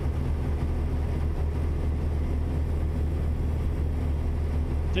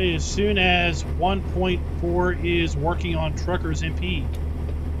 As soon as 1.4 is working on Truckers MP,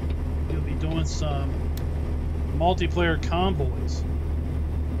 you'll be doing some multiplayer convoys.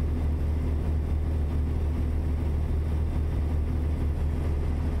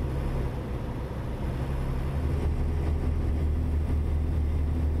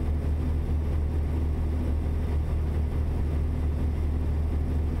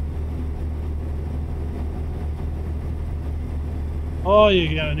 Oh,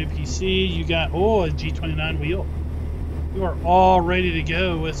 you got a new PC, you got, oh, a G29 wheel. You are all ready to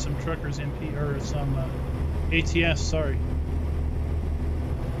go with some Truckers MP, or some ATS, sorry.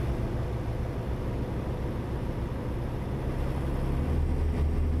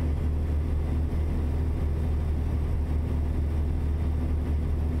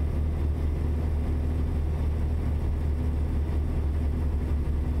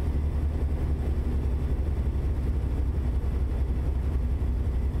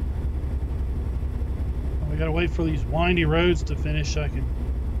 Gotta wait for these windy roads to finish so I can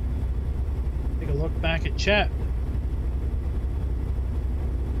take a look back at chat.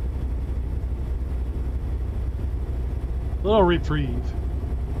 Little reprieve.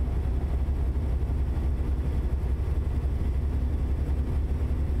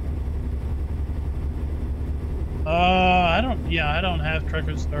 I don't have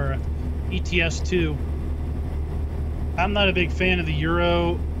Truckers or ETS2. I'm not a big fan of the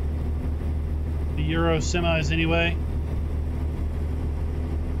Euro semis anyway.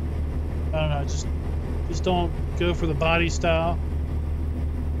 I don't know, just don't go for the body style.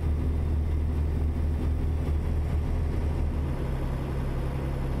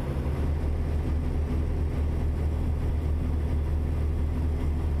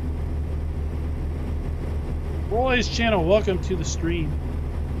 Roy's channel, welcome to the stream.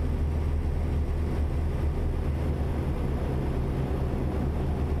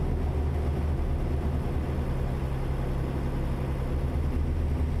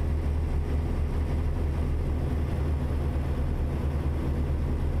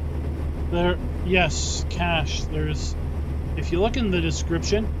 yes, cash. If you look in the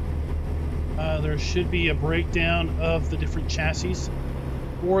description, there should be a breakdown of the different chassis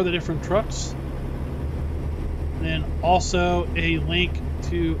for the different trucks. And then also a link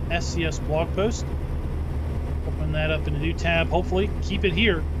to SCS blog post. Open that up in a new tab. Hopefully, keep it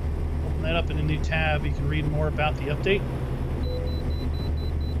here. Open that up in a new tab. You can read more about the update.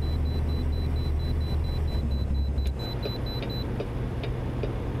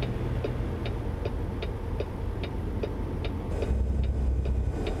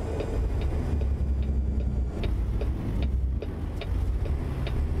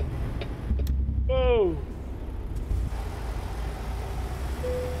 Whoa!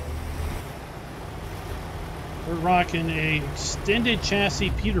 We're rocking a extended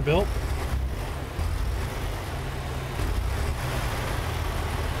chassis Peterbilt.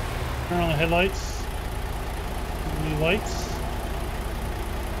 Turn on the headlights. New lights.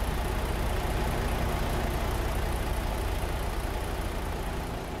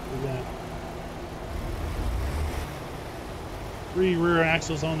 We got 3 rear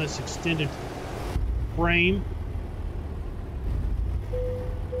axles on this extended frame.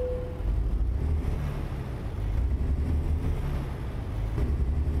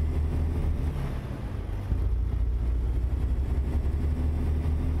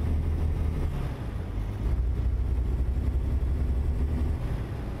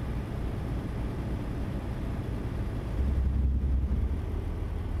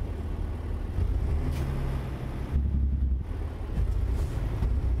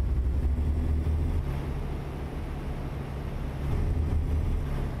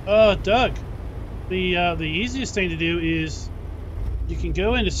 Doug, the easiest thing to do is you can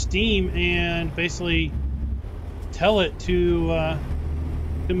go into Steam and basically tell it to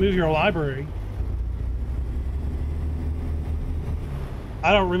move your library.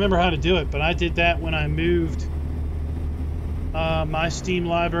 I don't remember how to do it, but I did that when I moved my Steam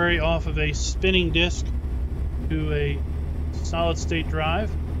library off of a spinning disk to a solid state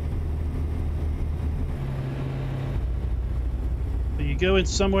drive. You go in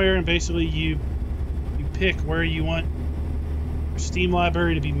somewhere and basically you pick where you want your Steam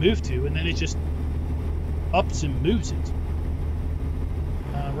library to be moved to, and then it just ups and moves it.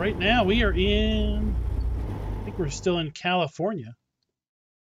 Right now we are in, I think we're still in California.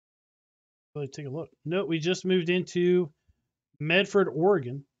 Let's take a look. No, we just moved into Medford,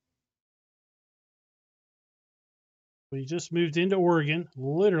 Oregon. We just moved into Oregon,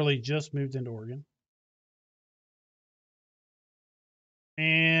 literally just moved into Oregon.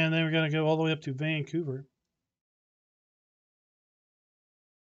 And then we're going to go all the way up to Vancouver.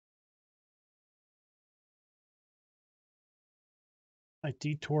 I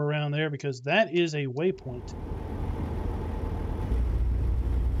detour around there because that is a waypoint.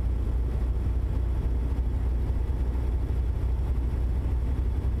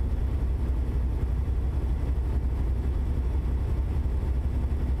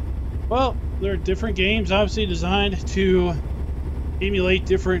 Well, there are different games obviously designed to emulate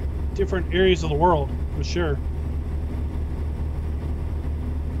different areas of the world, for sure.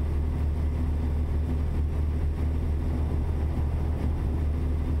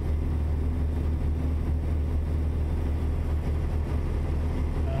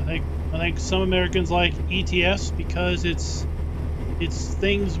 I think some Americans like ETS because it's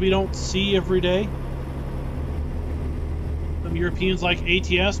things we don't see every day. Some Europeans like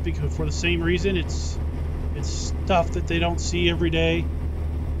ATS because for the same reason, it's stuff that they don't see every day.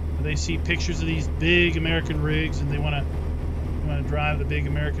 They see pictures of these big American rigs and they want to drive the big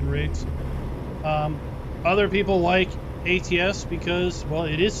American rigs. Other people like ATS because, well,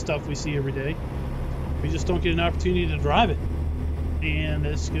 it is stuff we see every day. We just don't get an opportunity to drive it, and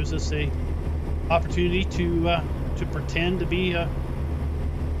this gives us a opportunity to pretend to be a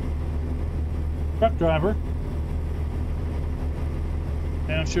truck driver.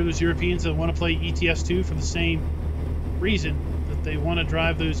 And I'm sure there's Europeans that want to play ETS2 for the same reason, that they want to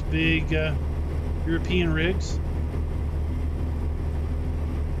drive those big European rigs.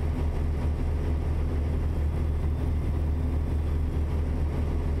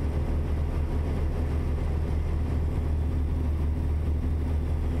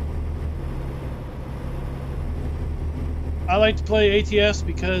 I like to play ATS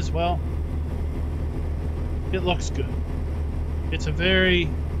because, well, it looks good. It's a very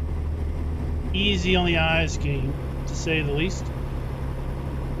easy on the eyes game, to say the least.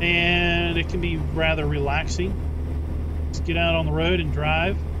 And it can be rather relaxing. Just get out on the road and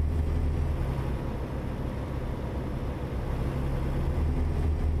drive.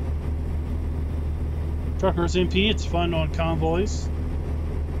 Truckers MP, it's fun on convoys.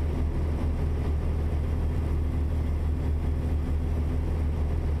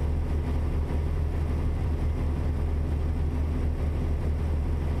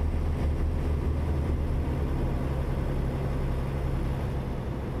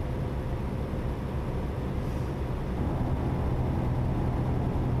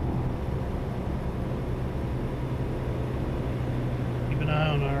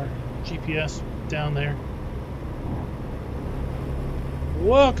 GPS down there.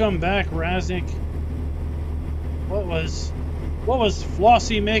 Welcome back, Raznik. What was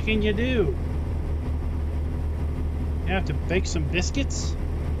Flossie making you do? You have to bake some biscuits?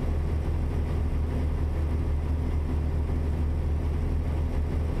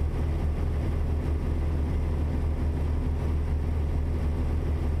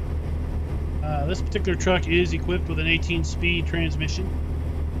 This particular truck is equipped with an 18-speed transmission.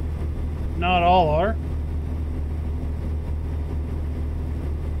 Not all are.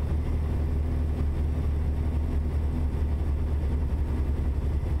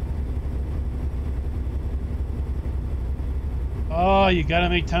 Oh, you gotta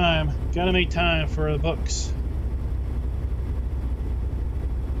make time. Gotta make time for the books.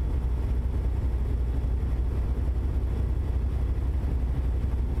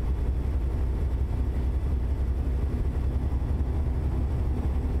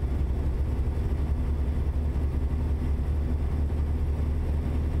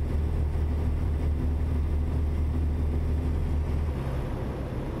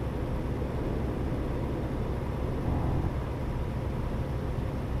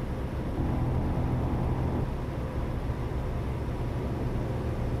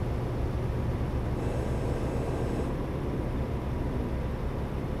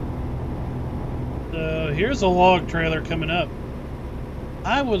 Here's a log trailer coming up.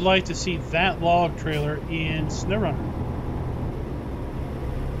 I would like to see that log trailer in SnowRunner.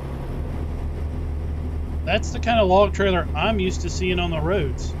 That's the kind of log trailer I'm used to seeing on the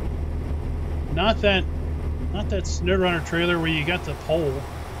roads. Not that SnowRunner trailer where you got the pole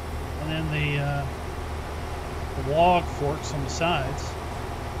and then the log forks on the sides.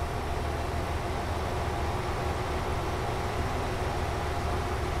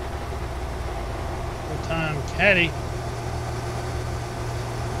 Caddy.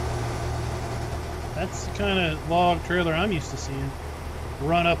 That's the kind of log trailer I'm used to seeing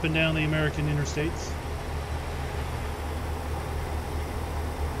run up and down the American interstates.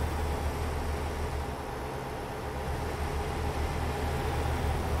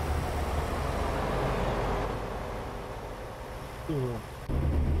 Cool.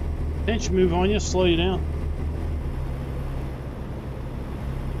 Pinch move on you, slow you down.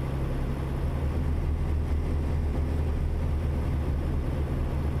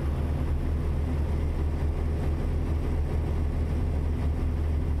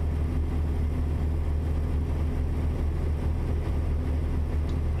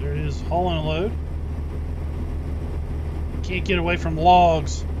 Hauling a load. Can't get away from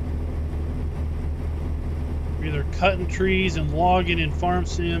logs. We're either cutting trees and logging in Farm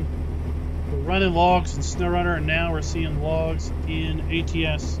Sim, we're running logs in SnowRunner, and now we're seeing logs in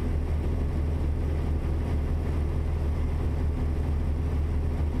ATS.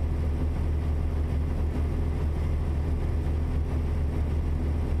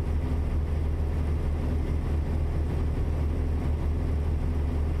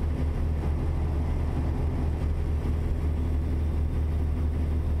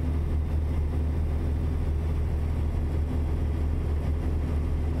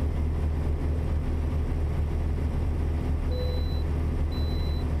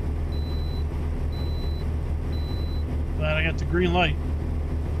 Glad I got the green light.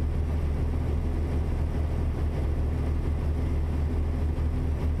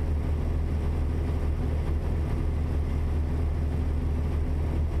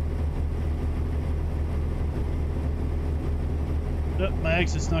 Nope, my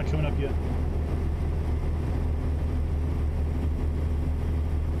exit's not coming up yet.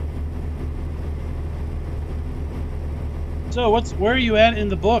 So where are you at in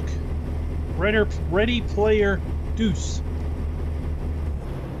the book? Ready Player Deuce.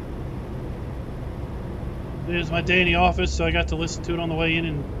 There's my day in the office, so I got to listen to it on the way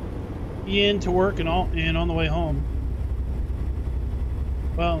in to work and on the way home.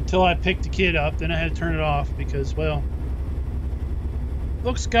 Well, until I picked the kid up, then I had to turn it off because, well,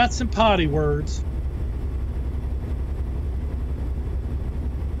 book's got some potty words.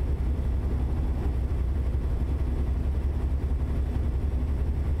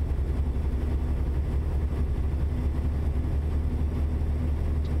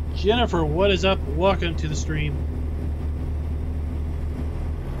 Jennifer, what is up? Welcome to the stream.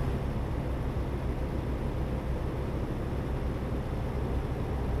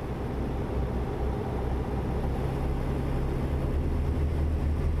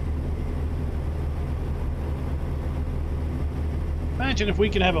 Imagine if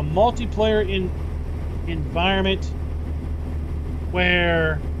we could have a multiplayer environment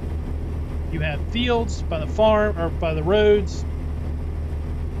where you have fields by the farm or by the roads.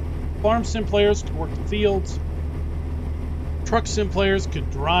 Farm sim players could work the fields. Truck sim players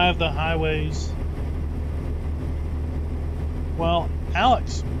could drive the highways. Well,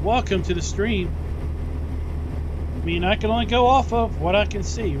 Alex, welcome to the stream. I mean, I can only go off of what I can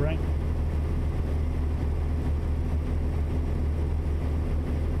see, right?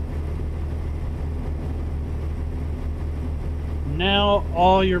 Now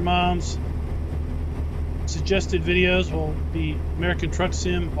all your mom's suggested videos will be American Truck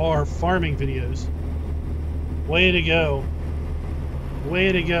Sim or farming videos. Way to go.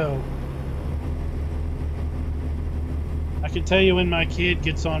 Way to go. I can tell you when my kid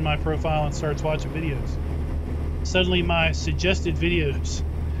gets on my profile and starts watching videos, suddenly my suggested videos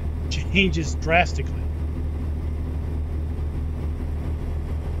changes drastically.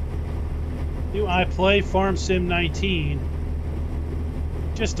 Do I play Farm Sim 19?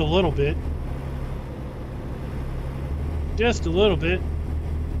 Just a little bit. Just a little bit.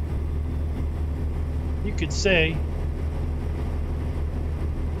 You could say.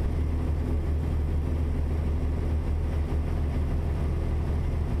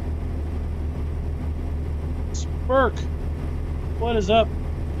 Burke, what is up?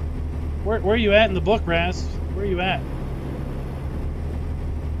 Where are you at in the book, Raz? Where are you at?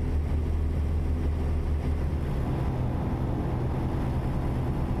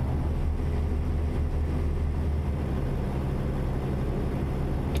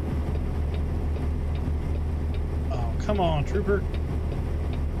 Oh, come on, Trooper.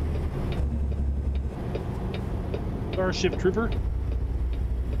 Starship Trooper.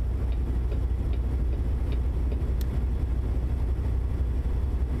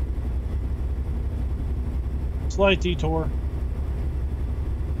 Slight detour.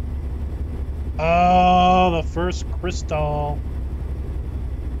 Oh, the first crystal.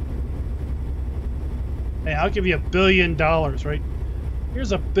 Hey, I'll give you $1 billion, right?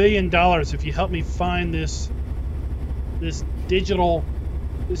 Here's $1 billion if you help me find this digital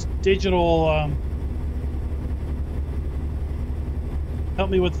help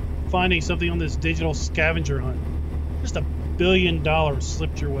me with finding something on this digital scavenger hunt. Just $1 billion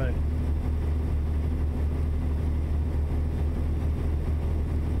slipped your way.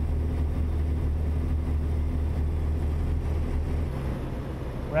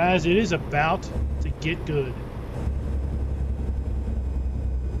 Raz, it is about to get good.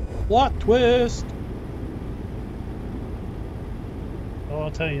 Plot twist! Oh,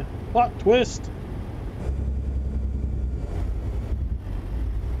 I'll tell you. Plot twist!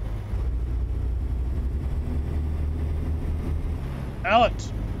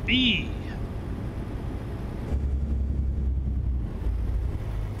 Alex B.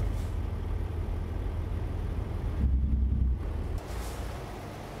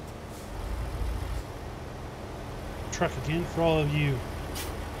 Truck again for all of you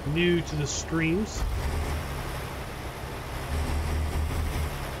new to the streams.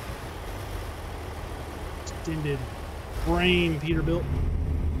 Extended frame Peterbilt.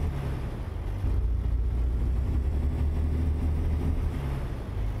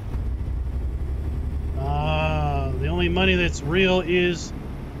 The only money that's real is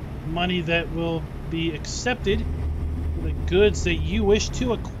money that will be accepted for the goods that you wish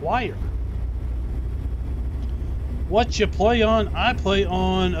to acquire. What you play on? I play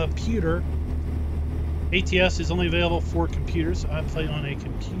on a computer. ATS is only available for computers. I play on a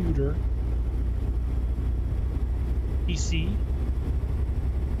computer. PC.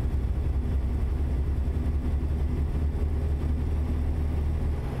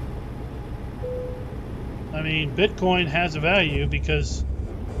 I mean, Bitcoin has a value because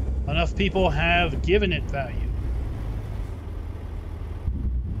enough people have given it value.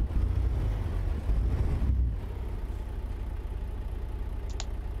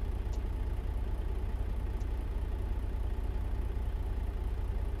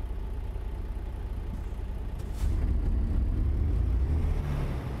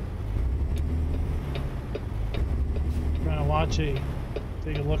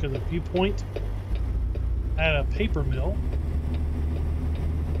 Take a look at the viewpoint at a paper mill.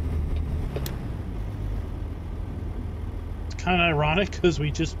 It's kind of ironic because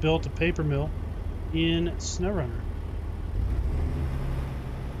we just built a paper mill in SnowRunner.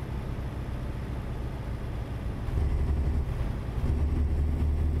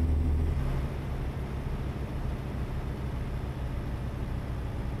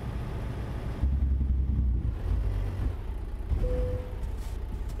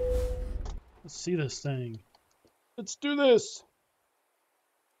 Let's see this thing. Let's do this.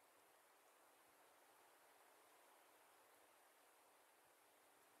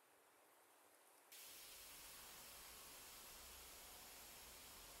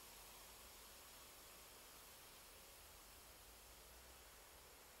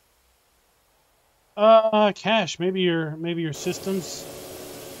 Cash. Maybe your system's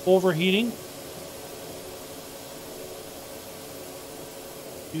overheating.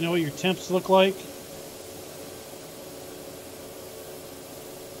 You know what your temps look like?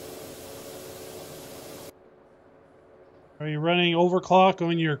 Are you running overclock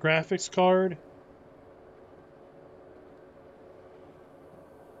on your graphics card?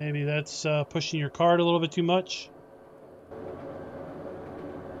 Maybe that's pushing your card a little bit too much.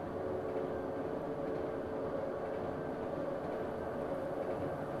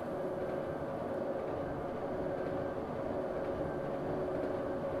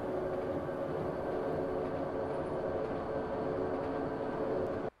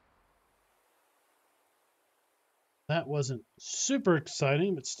 That wasn't super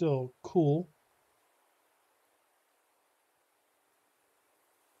exciting, but still cool.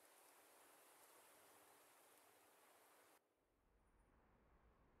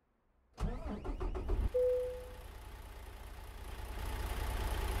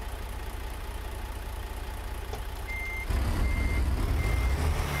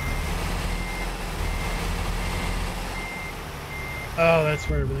 Oh, that's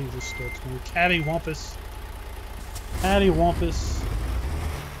where everything just starts going. Cattywampus. Cattywampus.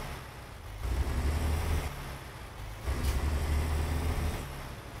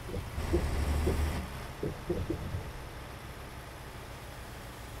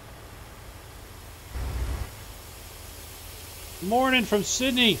 Morning from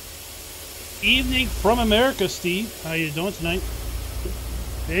Sydney. Evening from America, Steve. How you doing tonight?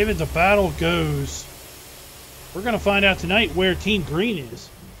 David, the battle goes. We're going to find out tonight where Team Green is.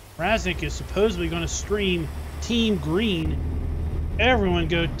 Raznik is supposedly going to stream Team Green. Everyone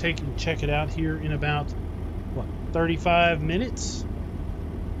go take and check it out here in about, what, 35 minutes?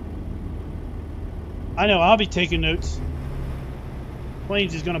 I know I'll be taking notes.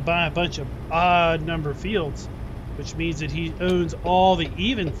 Plains is going to buy a bunch of odd number fields, which means that he owns all the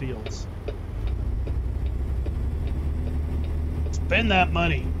even fields. Spend that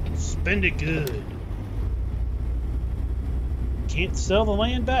money. Spend it good. Can't sell the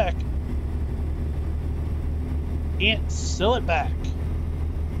land back. Can't sell it back.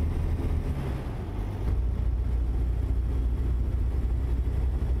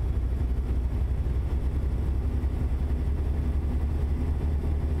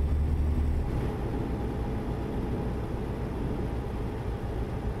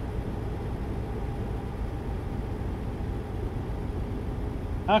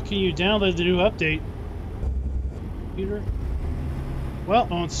 How can you download the new update, Peter? Well,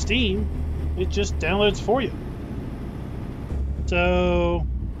 on Steam, it just downloads for you. So,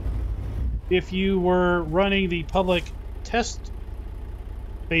 if you were running the public test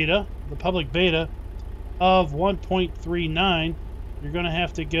beta, the public beta of 1.39, you're going to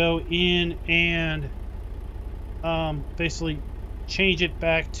have to go in and basically change it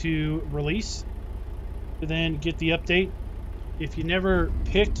back to release to then get the update. If you never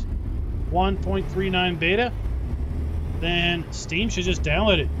picked 1.39 beta, then Steam should just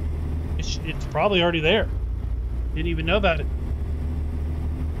download it. It's probably already there. Didn't even know about it.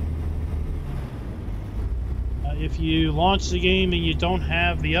 If you launch the game and you don't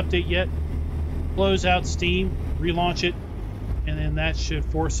have the update yet, close out Steam, relaunch it, and then that should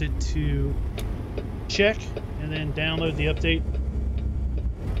force it to check and then download the update.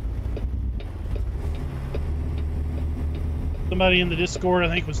 Somebody in the Discord, I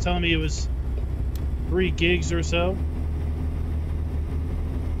think, was telling me it was 3 gigs or so.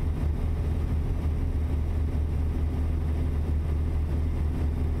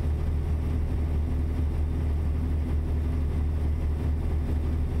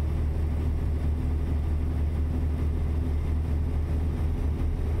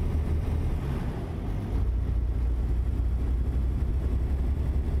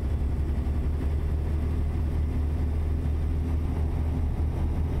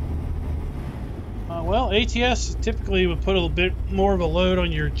 Well, ATS typically would put a little bit more of a load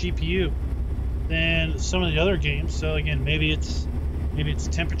on your GPU than some of the other games. So again, maybe it's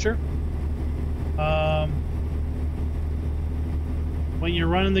temperature. When you're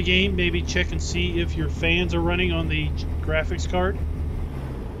running the game, maybe check and see if your fans are running on the graphics card.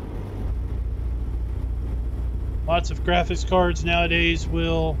 Lots of graphics cards nowadays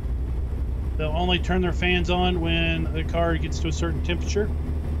they'll only turn their fans on when the card gets to a certain temperature.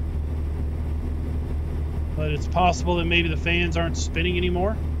 But it's possible that maybe the fans aren't spinning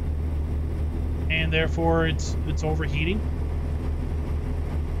anymore, and therefore it's overheating.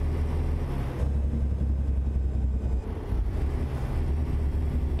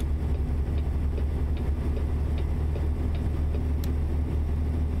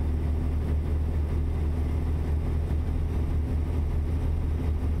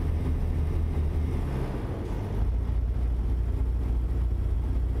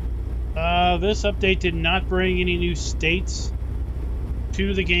 This update did not bring any new states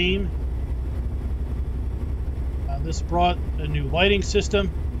to the game. This brought a new lighting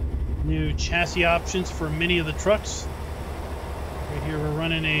system, new chassis options for many of the trucks. Right here we're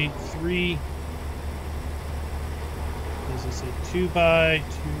running a 2 by 2,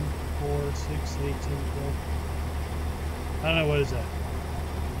 4, 6, 8, 10, 12. I don't know, what is that?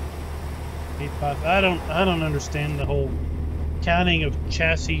 8, 5. I don't understand the whole counting of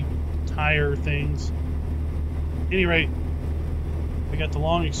chassis tire things. At any rate, we got the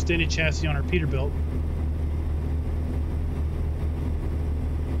long extended chassis on our Peterbilt.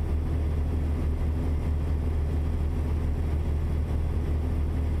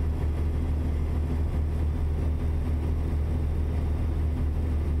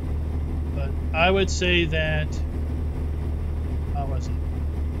 But I would say that, how was it?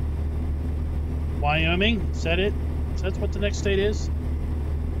 Wyoming, is that it? Is that what the next state is?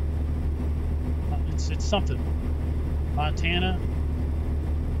 It's something. Montana.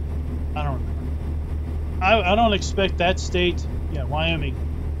 I don't remember. I don't expect that state. Yeah, Wyoming.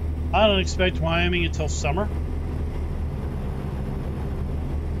 I don't expect Wyoming until summer.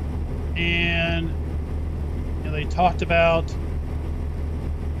 And you know, they talked about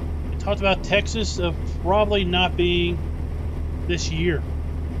Texas of probably not being this year.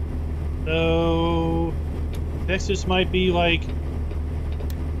 So Texas might be like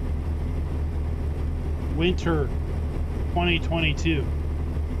winter 2022,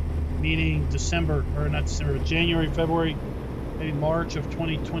 meaning December, or not December, but January, February, maybe March of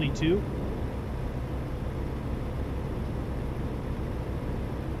 2022.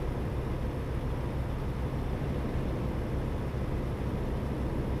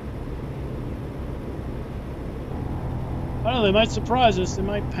 I don't know, they might surprise us. They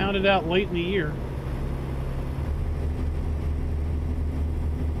might pound it out late in the year.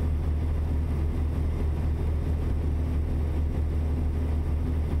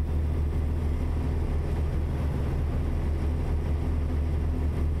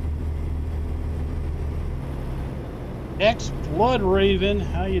 Ex-Blood Raven,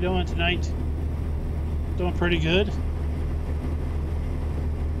 how you doing tonight? Doing pretty good.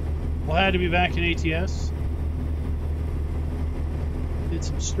 Glad to be back in ATS. Did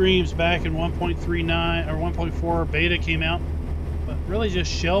some streams back in 1.39 or 1.4 beta came out, but really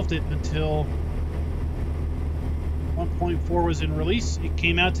just shelved it until 1.4 was in release. It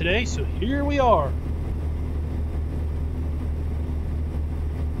came out today, so here we are.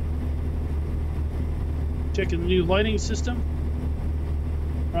 Checking the new lighting system.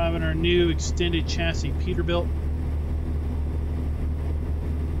 Driving our new extended chassis Peterbilt.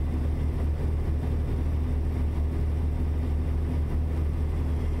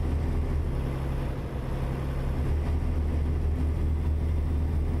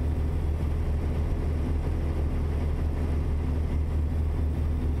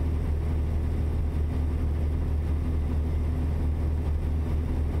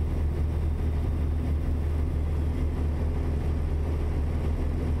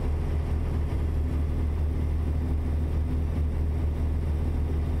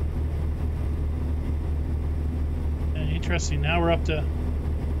 Interesting. Now we're up to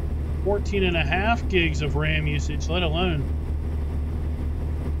 14.5 gigs of RAM usage, let alone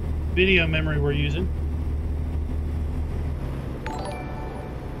video memory we're using.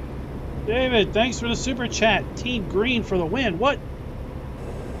 David, thanks for the super chat. Team Green for the win. What?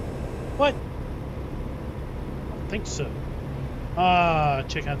 What? I don't think so.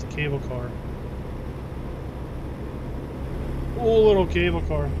 Check out the cable car. Cool little cable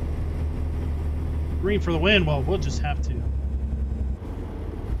car. Green for the win. Well, we'll just have to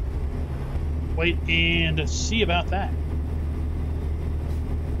wait and see about that.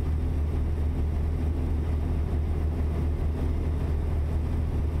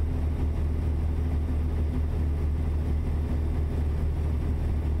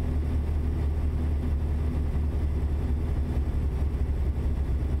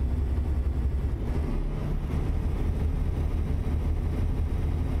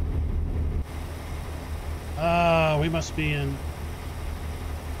 We must be in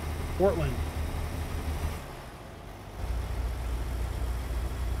Portland.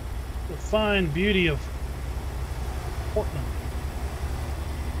 The fine beauty of Portland.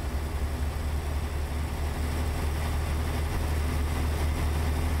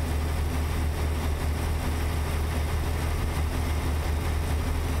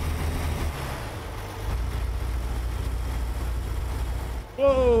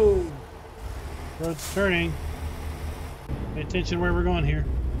 Whoa! Road's turning. Pay attention where we're going here.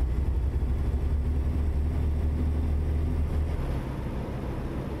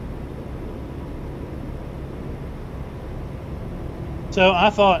 So I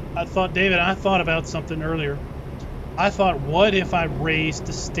thought, David, I thought about something earlier. I thought, what if I raised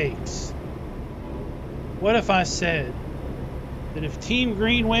the stakes? What if I said that if Team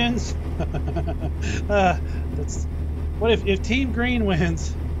Green wins, what if Team Green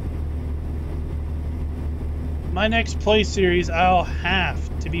wins, my next play series, I'll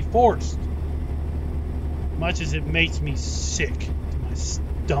have to be forced, much as it makes me sick to my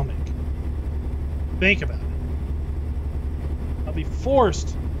stomach. Think about it. I'll be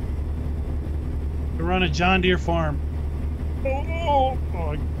forced to run a John Deere farm. Oh,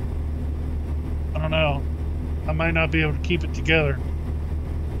 I don't know. I might not be able to keep it together.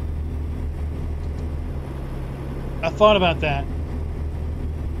 I thought about that.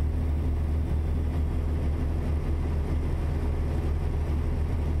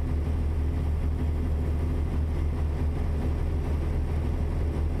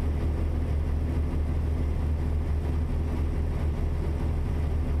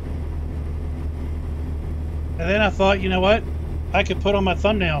 And then I thought, you know what? I could put on my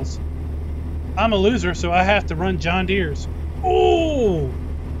thumbnails. I'm a loser, so I have to run John Deere's. Oh,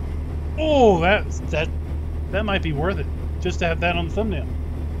 that might be worth it, just to have that on the thumbnail.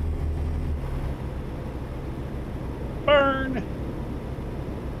 Burn.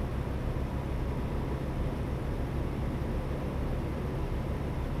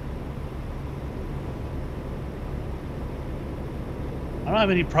 I don't have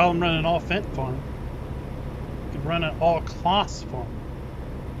any problem running an all-Fendt farm. We could run an all-Claas farm.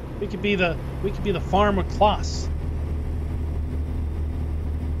 We could be the farm with Claas.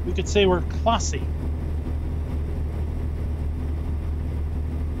 We could say we're classy.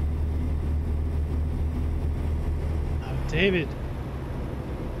 Oh, David,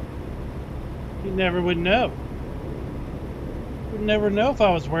 you never would know. You would never know if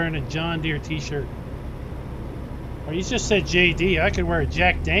I was wearing a John Deere t-shirt. Or you just said JD. I could wear a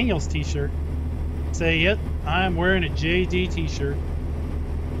Jack Daniels t-shirt. Say, yep, I'm wearing a JD t-shirt.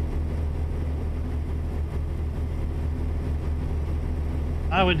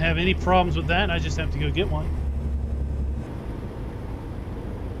 I wouldn't have any problems with that. I just have to go get one.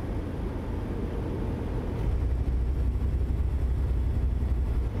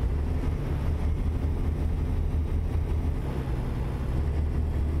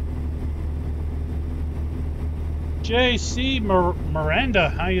 JC Miranda,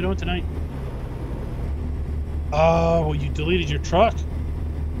 how you doing tonight? Oh, well, you deleted your truck?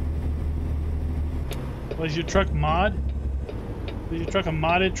 Was your truck mod? Was your truck a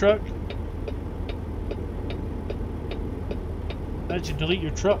modded truck? How did you delete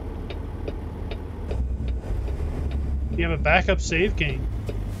your truck? You have a backup save game.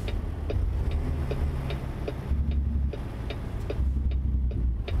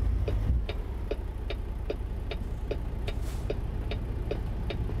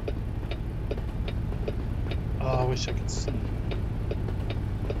 Oh, I wish I could see.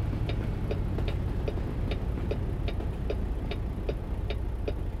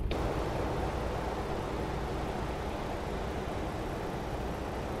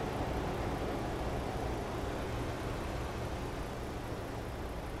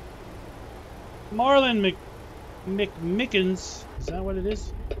 Marlon McMickens, is that what it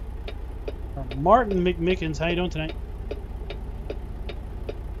is? Or Martin McMickens, how you doing tonight?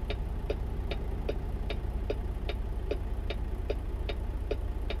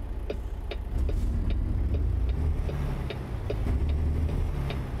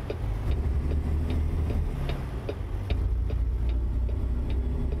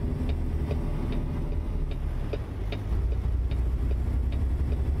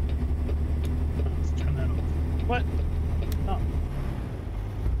 What? Oh.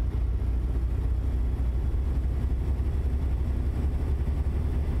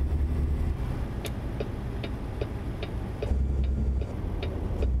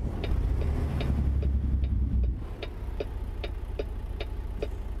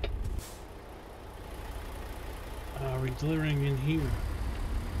 We're delivering in here.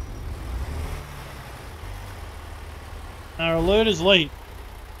 Our load is late.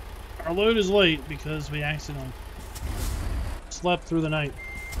 Our load is late because we accidentally slept through the night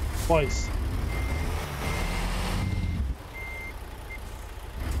twice.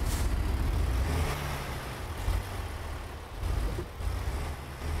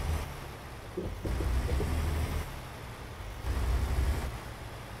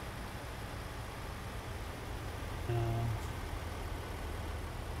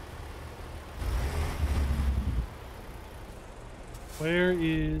 Where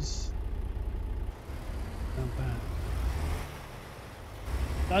is...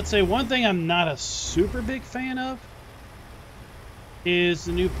 I'd say one thing I'm not a super big fan of is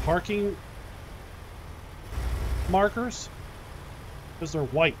the new parking markers, because they're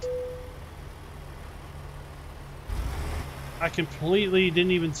white. I completely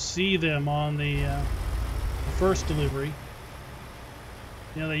didn't even see them on the first delivery.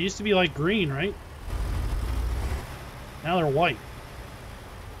 You know, they used to be like green, right? Now they're white.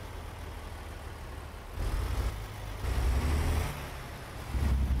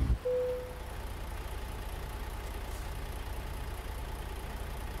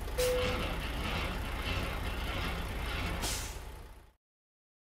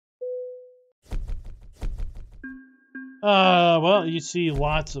 Well, you see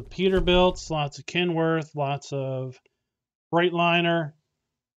lots of Peterbilts, lots of Kenworth, lots of Freightliner.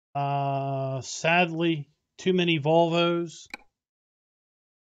 Sadly, too many Volvos.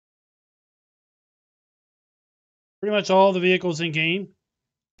 Pretty much all the vehicles in game.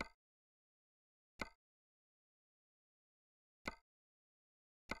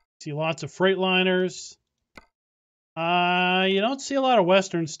 See lots of Freightliners. You don't see a lot of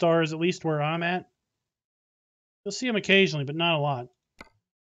Western Stars, at least where I'm at. You'll see them occasionally, but not a lot.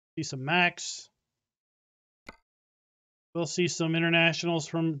 See some Macks. We'll see some Internationals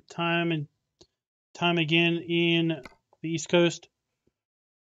from time and time again in the East Coast.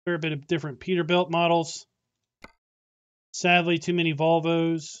 Fair bit of different Peterbilt models. Sadly, too many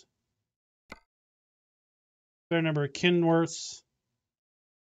Volvos. Fair number of Kenworths.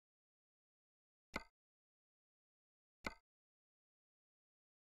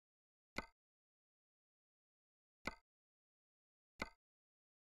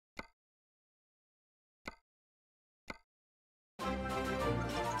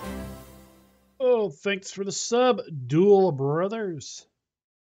 Oh, thanks for the sub, Dual Brothers.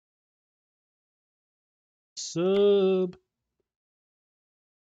 Sub.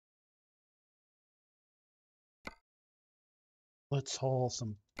 Let's haul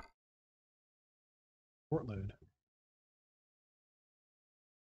some portload.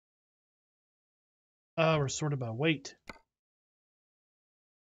 We're sorted by weight.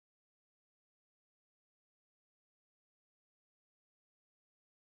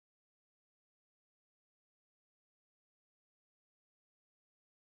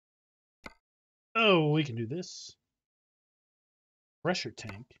 Oh, we can do this. Pressure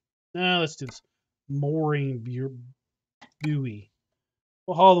tank. Now let's do this. Mooring buoy.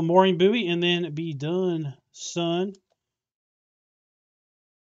 We'll haul the mooring buoy and then be done, son.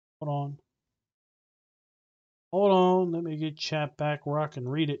 Hold on. Hold on. Let me get chat back where I can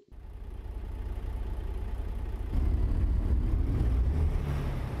read it.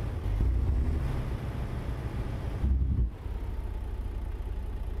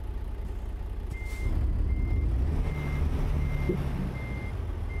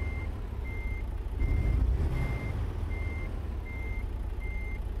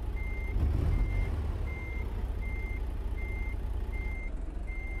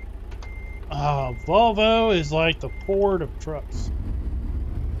 Volvo is like the port of trucks.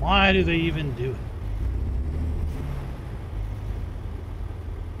 Why do they even do it?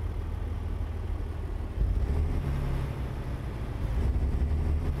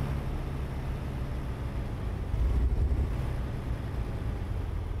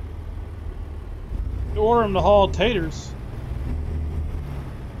 You order them to haul taters.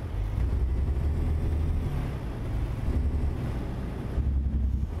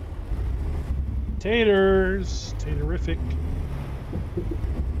 Taters, taterific.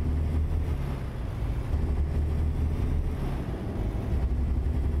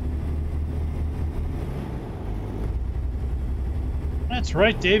 That's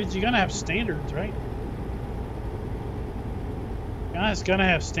right, David. You're gonna have standards, right? Guys, gonna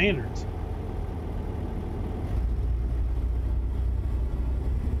have standards.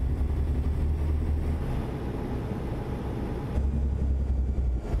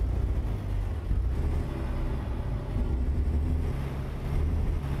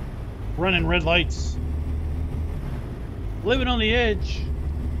 Running red lights. Living on the edge.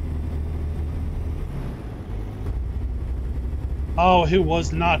 Oh, who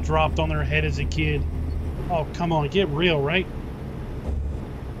was not dropped on their head as a kid? Oh, come on, get real, right?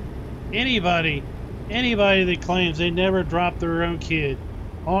 Anybody that claims they never dropped their own kid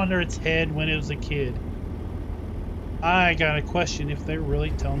on its head when it was a kid, I gotta question if they're really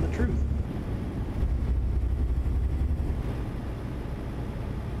telling the truth.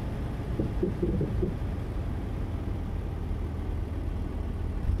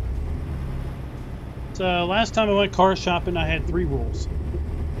 So last time I went car shopping, I had 3 rules.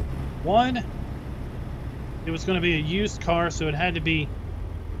 1, it was going to be a used car, so it had to be...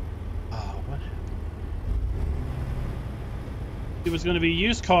 Oh, what happened? it was going to be a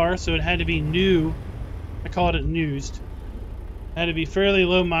used car, so it had to be new. I called it used. It had to be fairly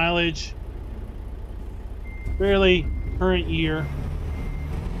low mileage, fairly current year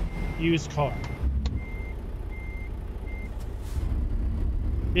used car.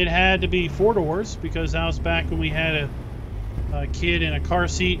 It had to be 4 doors because that was back when we had a kid in a car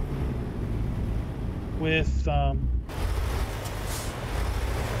seat with get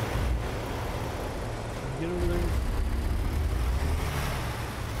over there.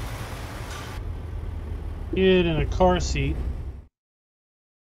 Kid in a car seat.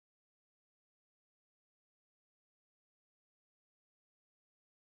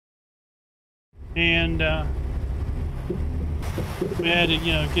 And we had to,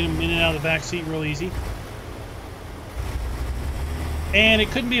 get him in and out of the back seat real easy. And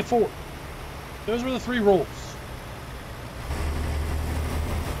it couldn't be a 4. Those were the 3 rules.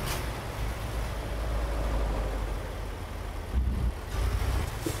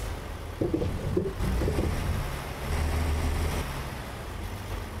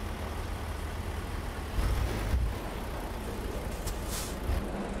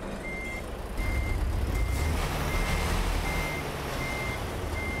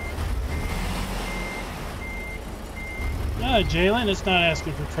 Jalen, it's not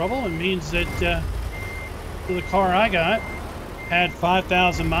asking for trouble. It means that the car I got had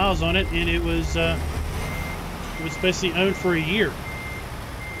 5,000 miles on it, and it was basically owned for a year.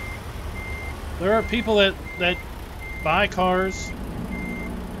 There are people that buy cars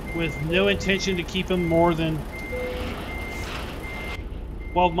with no intention to keep them more than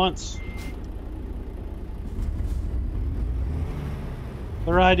 12 months.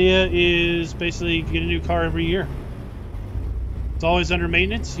 Their idea is basically get a new car every year. It's always under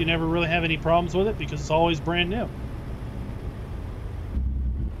maintenance. You never really have any problems with it because it's always brand new.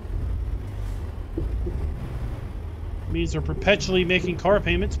 It means they're perpetually making car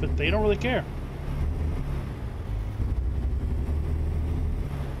payments, but they don't really care.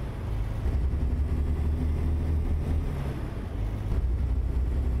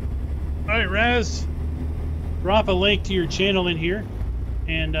 Alright, Raz, drop a link to your channel in here,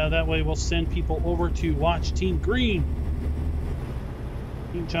 and that way we'll send people over to watch Team Green,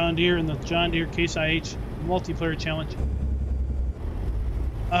 Team John Deere, and the John Deere Case IH multiplayer challenge.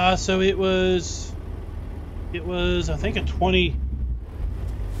 So it was I think it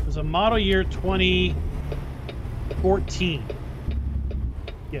was a model year 2014.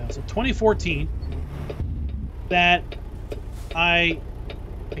 Yeah, so 2014 that I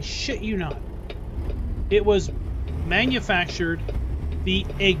shit you not, it was manufactured the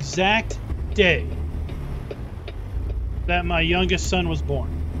exact day that my youngest son was born.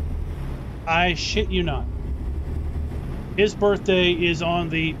 I shit you not. His birthday is on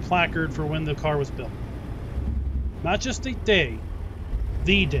the placard for when the car was built. Not just the day,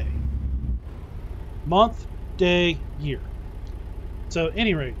 the day. Month, day, year. So, at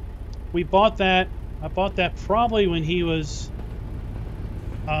any rate, we bought that. I bought that probably when he was,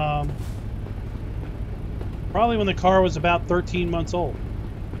 probably when the car was about 13 months old.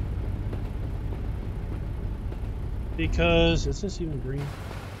 Because, is this even green?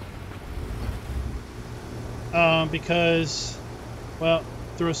 Because, well,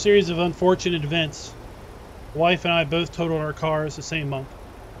 through a series of unfortunate events, wife and I both totaled our cars the same month.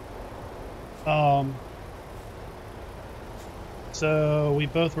 So we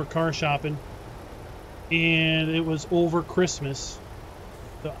both were car shopping, and it was over Christmas.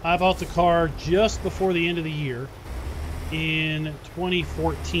 So I bought the car just before the end of the year in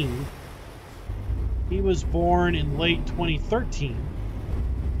 2014. He was born in late 2013.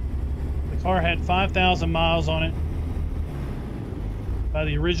 The car had 5,000 miles on it by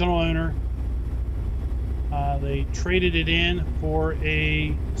the original owner. They traded it in for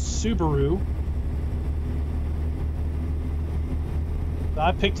a Subaru.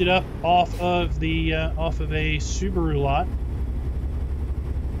 I picked it up off of a Subaru lot.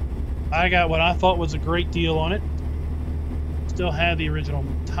 I got what I thought was a great deal on it. Still had the original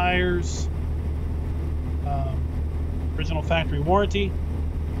tires, original factory warranty,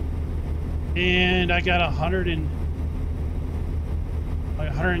 and I got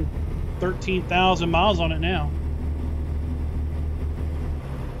 113,000 miles on it now.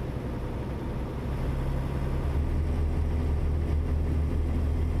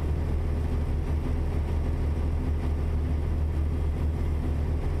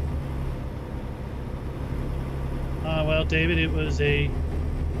 Well, David, it was a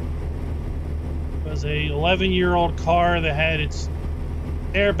 11-year-old car that had its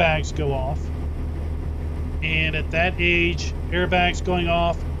airbags go off, and at that age, airbags going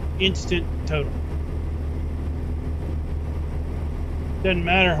off, instant total. Doesn't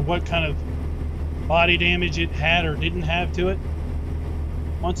matter what kind of body damage it had or didn't have to it.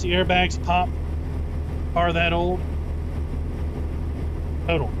 Once the airbags pop, car that old,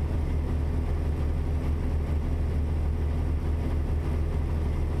 total.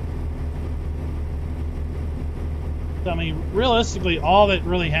 I mean, realistically, all that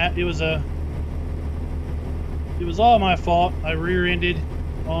really happened, it was all my fault. I rear-ended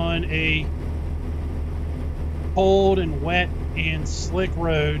on a cold and wet and slick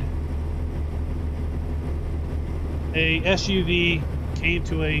road. A SUV came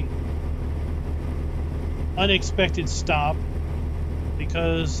to a unexpected stop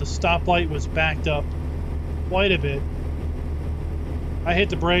because the stoplight was backed up quite a bit. I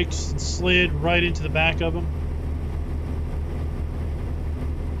hit the brakes and slid right into the back of them.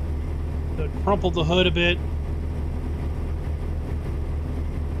 Crumpled the hood a bit.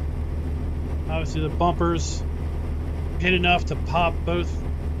 Obviously the bumpers hit enough to pop both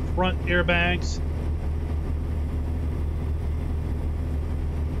front airbags.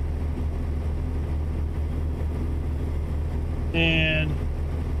 And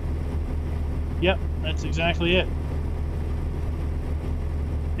yep, that's exactly it.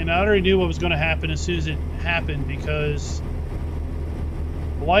 And I already knew what was going to happen as soon as it happened, because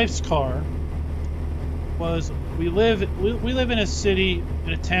the wife's car was, we live in a city,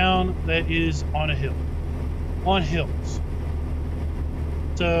 in a town that is on a hill, on hills.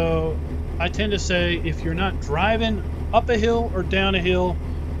 So I tend to say, if you're not driving up a hill or down a hill,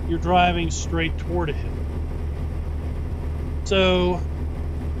 you're driving straight toward a hill. So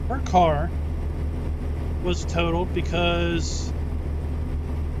her car was totaled because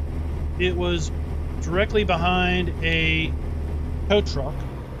it was directly behind a tow truck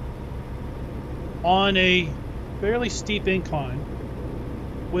on a fairly steep incline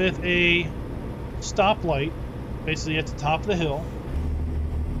with a stoplight basically at the top of the hill,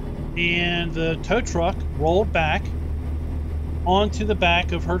 and the tow truck rolled back onto the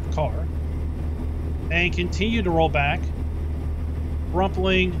back of her car and continued to roll back,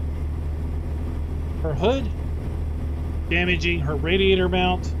 rumpling her hood, damaging her radiator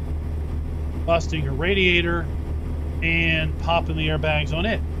mount, busting her radiator, and popping the airbags on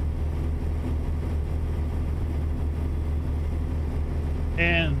it.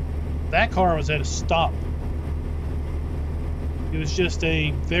 And that car was at a stop. It was just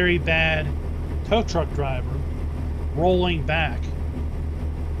a very bad tow truck driver rolling back.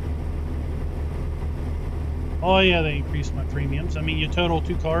 Oh yeah, they increased my premiums. I mean, you total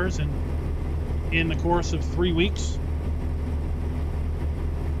 2 cars in the course of 3 weeks.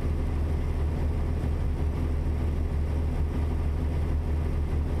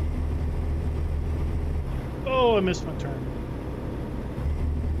 Oh, I missed my turn.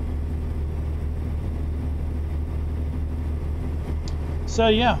 So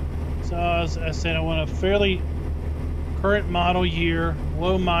yeah, so as I said, I want a fairly current model year,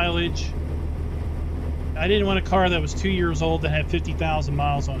 low mileage. I didn't want a car that was 2 years old that had 50,000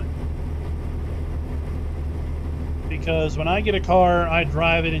 miles on it. Because when I get a car, I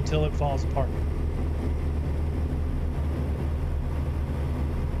drive it until it falls apart.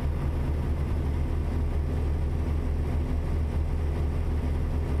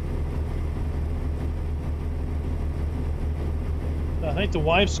 I think the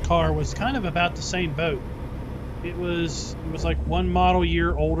wife's car was kind of about the same boat. It was like 1 model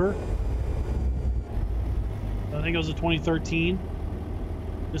year older. I think it was a 2013,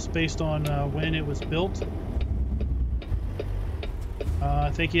 just based on when it was built. I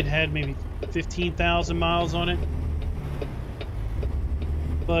think it had maybe 15,000 miles on it.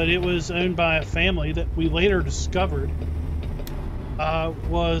 But it was owned by a family that we later discovered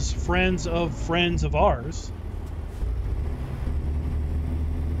was friends of ours.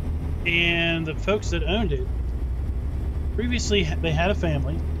 And the folks that owned it, previously they had a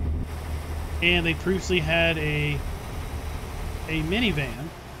family, and they previously had a minivan,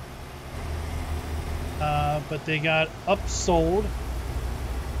 but they got upsold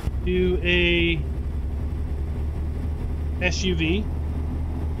to a SUV,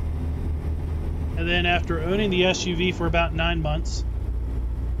 and then after owning the SUV for about 9 months,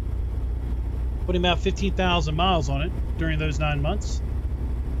 putting about 15,000 miles on it during those 9 months,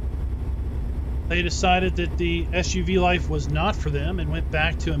 they decided that the SUV life was not for them and went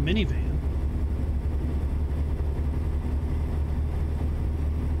back to a minivan.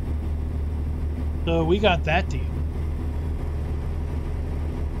 So we got that deal.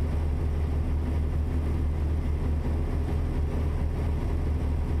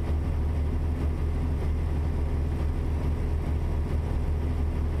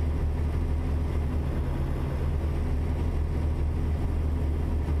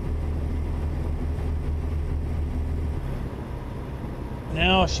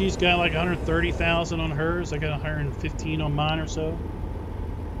 now she's got like 130,000 on hers. I got 115 on mine or so.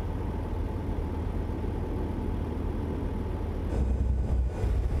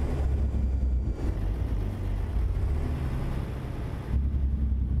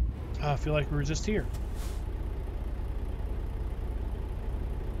 I feel like we were just here.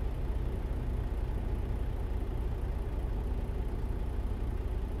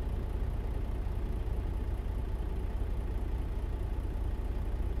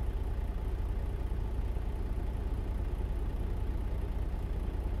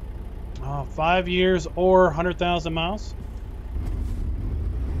 Oh, 5 years or 100,000 miles.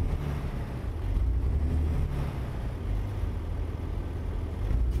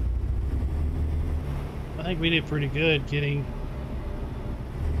 I think we did pretty good getting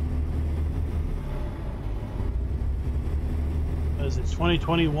as it's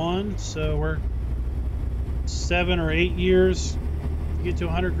 2021, so we're 7 or 8 years to get to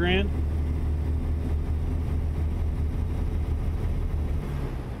 100 grand.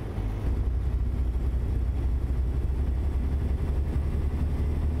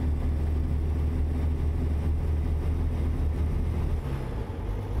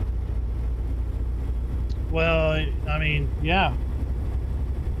 Well, I mean, yeah,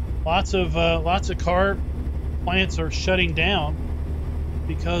 lots of car plants are shutting down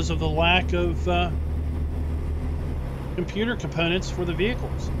because of the lack of computer components for the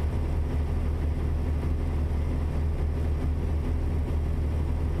vehicles.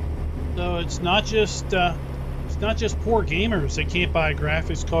 So it's not just poor gamers that can't buy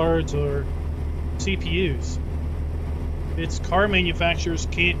graphics cards or CPUs. It's car manufacturers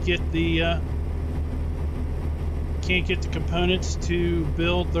can't get the components to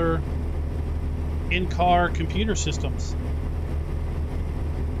build their in-car computer systems.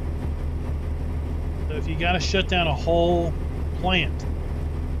 So if you got to shut down a whole plant,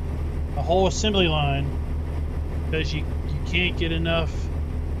 a whole assembly line, because you can't get enough,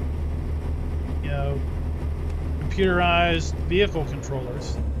 you know, computerized vehicle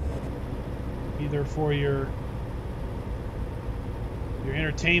controllers, either for your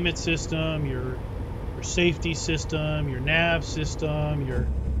entertainment system, your safety system, your nav system, your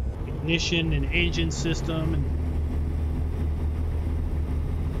ignition and engine system, and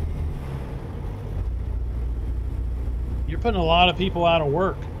you're putting a lot of people out of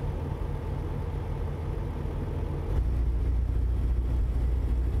work.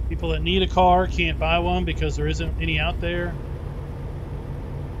 People that need a car can't buy one because there isn't any out there,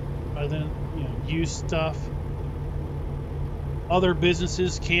 other than, you know, used stuff. Other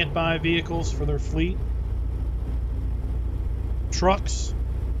businesses can't buy vehicles for their fleet. Trucks,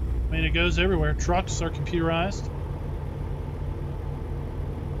 I mean, it goes everywhere. Trucks are computerized.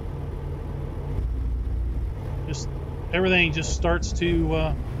 Just everything just starts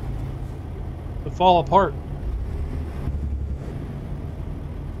to fall apart.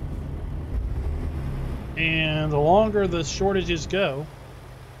 And the longer the shortages go,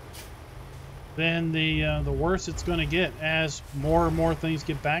 then the worse it's going to get as more and more things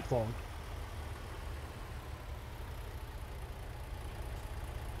get backlogged.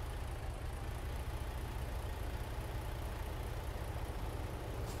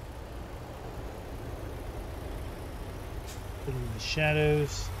 Put in the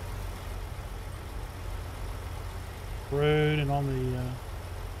shadows, road, and on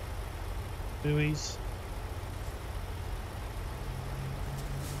the buoys.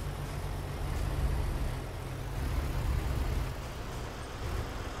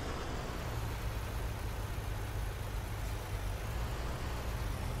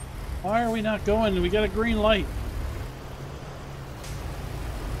 Why are we not going? We got a green light.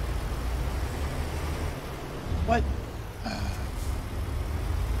 What?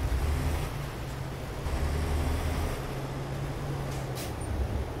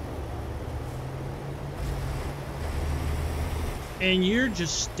 And you're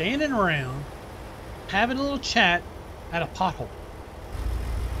just standing around having a little chat at a pothole.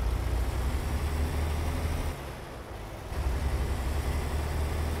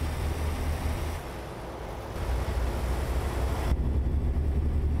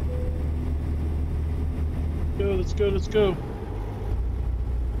 Let's go. All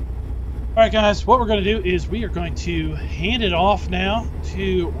right, guys, what we're going to do is we are going to hand it off now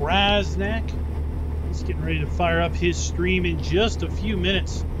to Raznak. He's getting ready to fire up his stream in just a few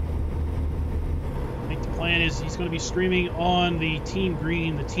minutes. I think the plan is he's going to be streaming on the Team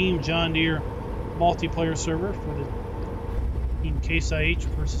Green, the Team John Deere multiplayer server for the Team Case IH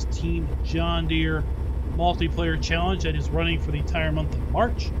versus Team John Deere multiplayer challenge that is running for the entire month of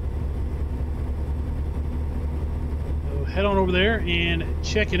March. head on over there and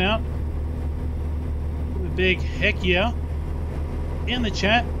check it out. A big heck yeah in the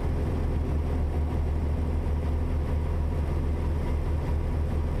chat.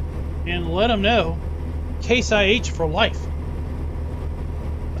 And let them know, Case IH for life.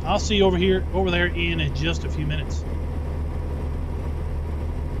 I'll see you over there in just a few minutes.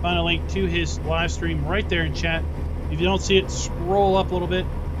 Find a link to his live stream right there in chat. If you don't see it, scroll up a little bit.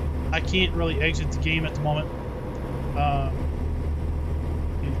 I can't really exit the game at the moment.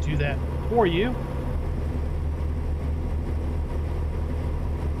 Need to do that for you.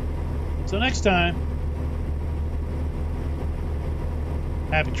 So next time,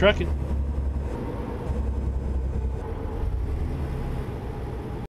 happy trucking.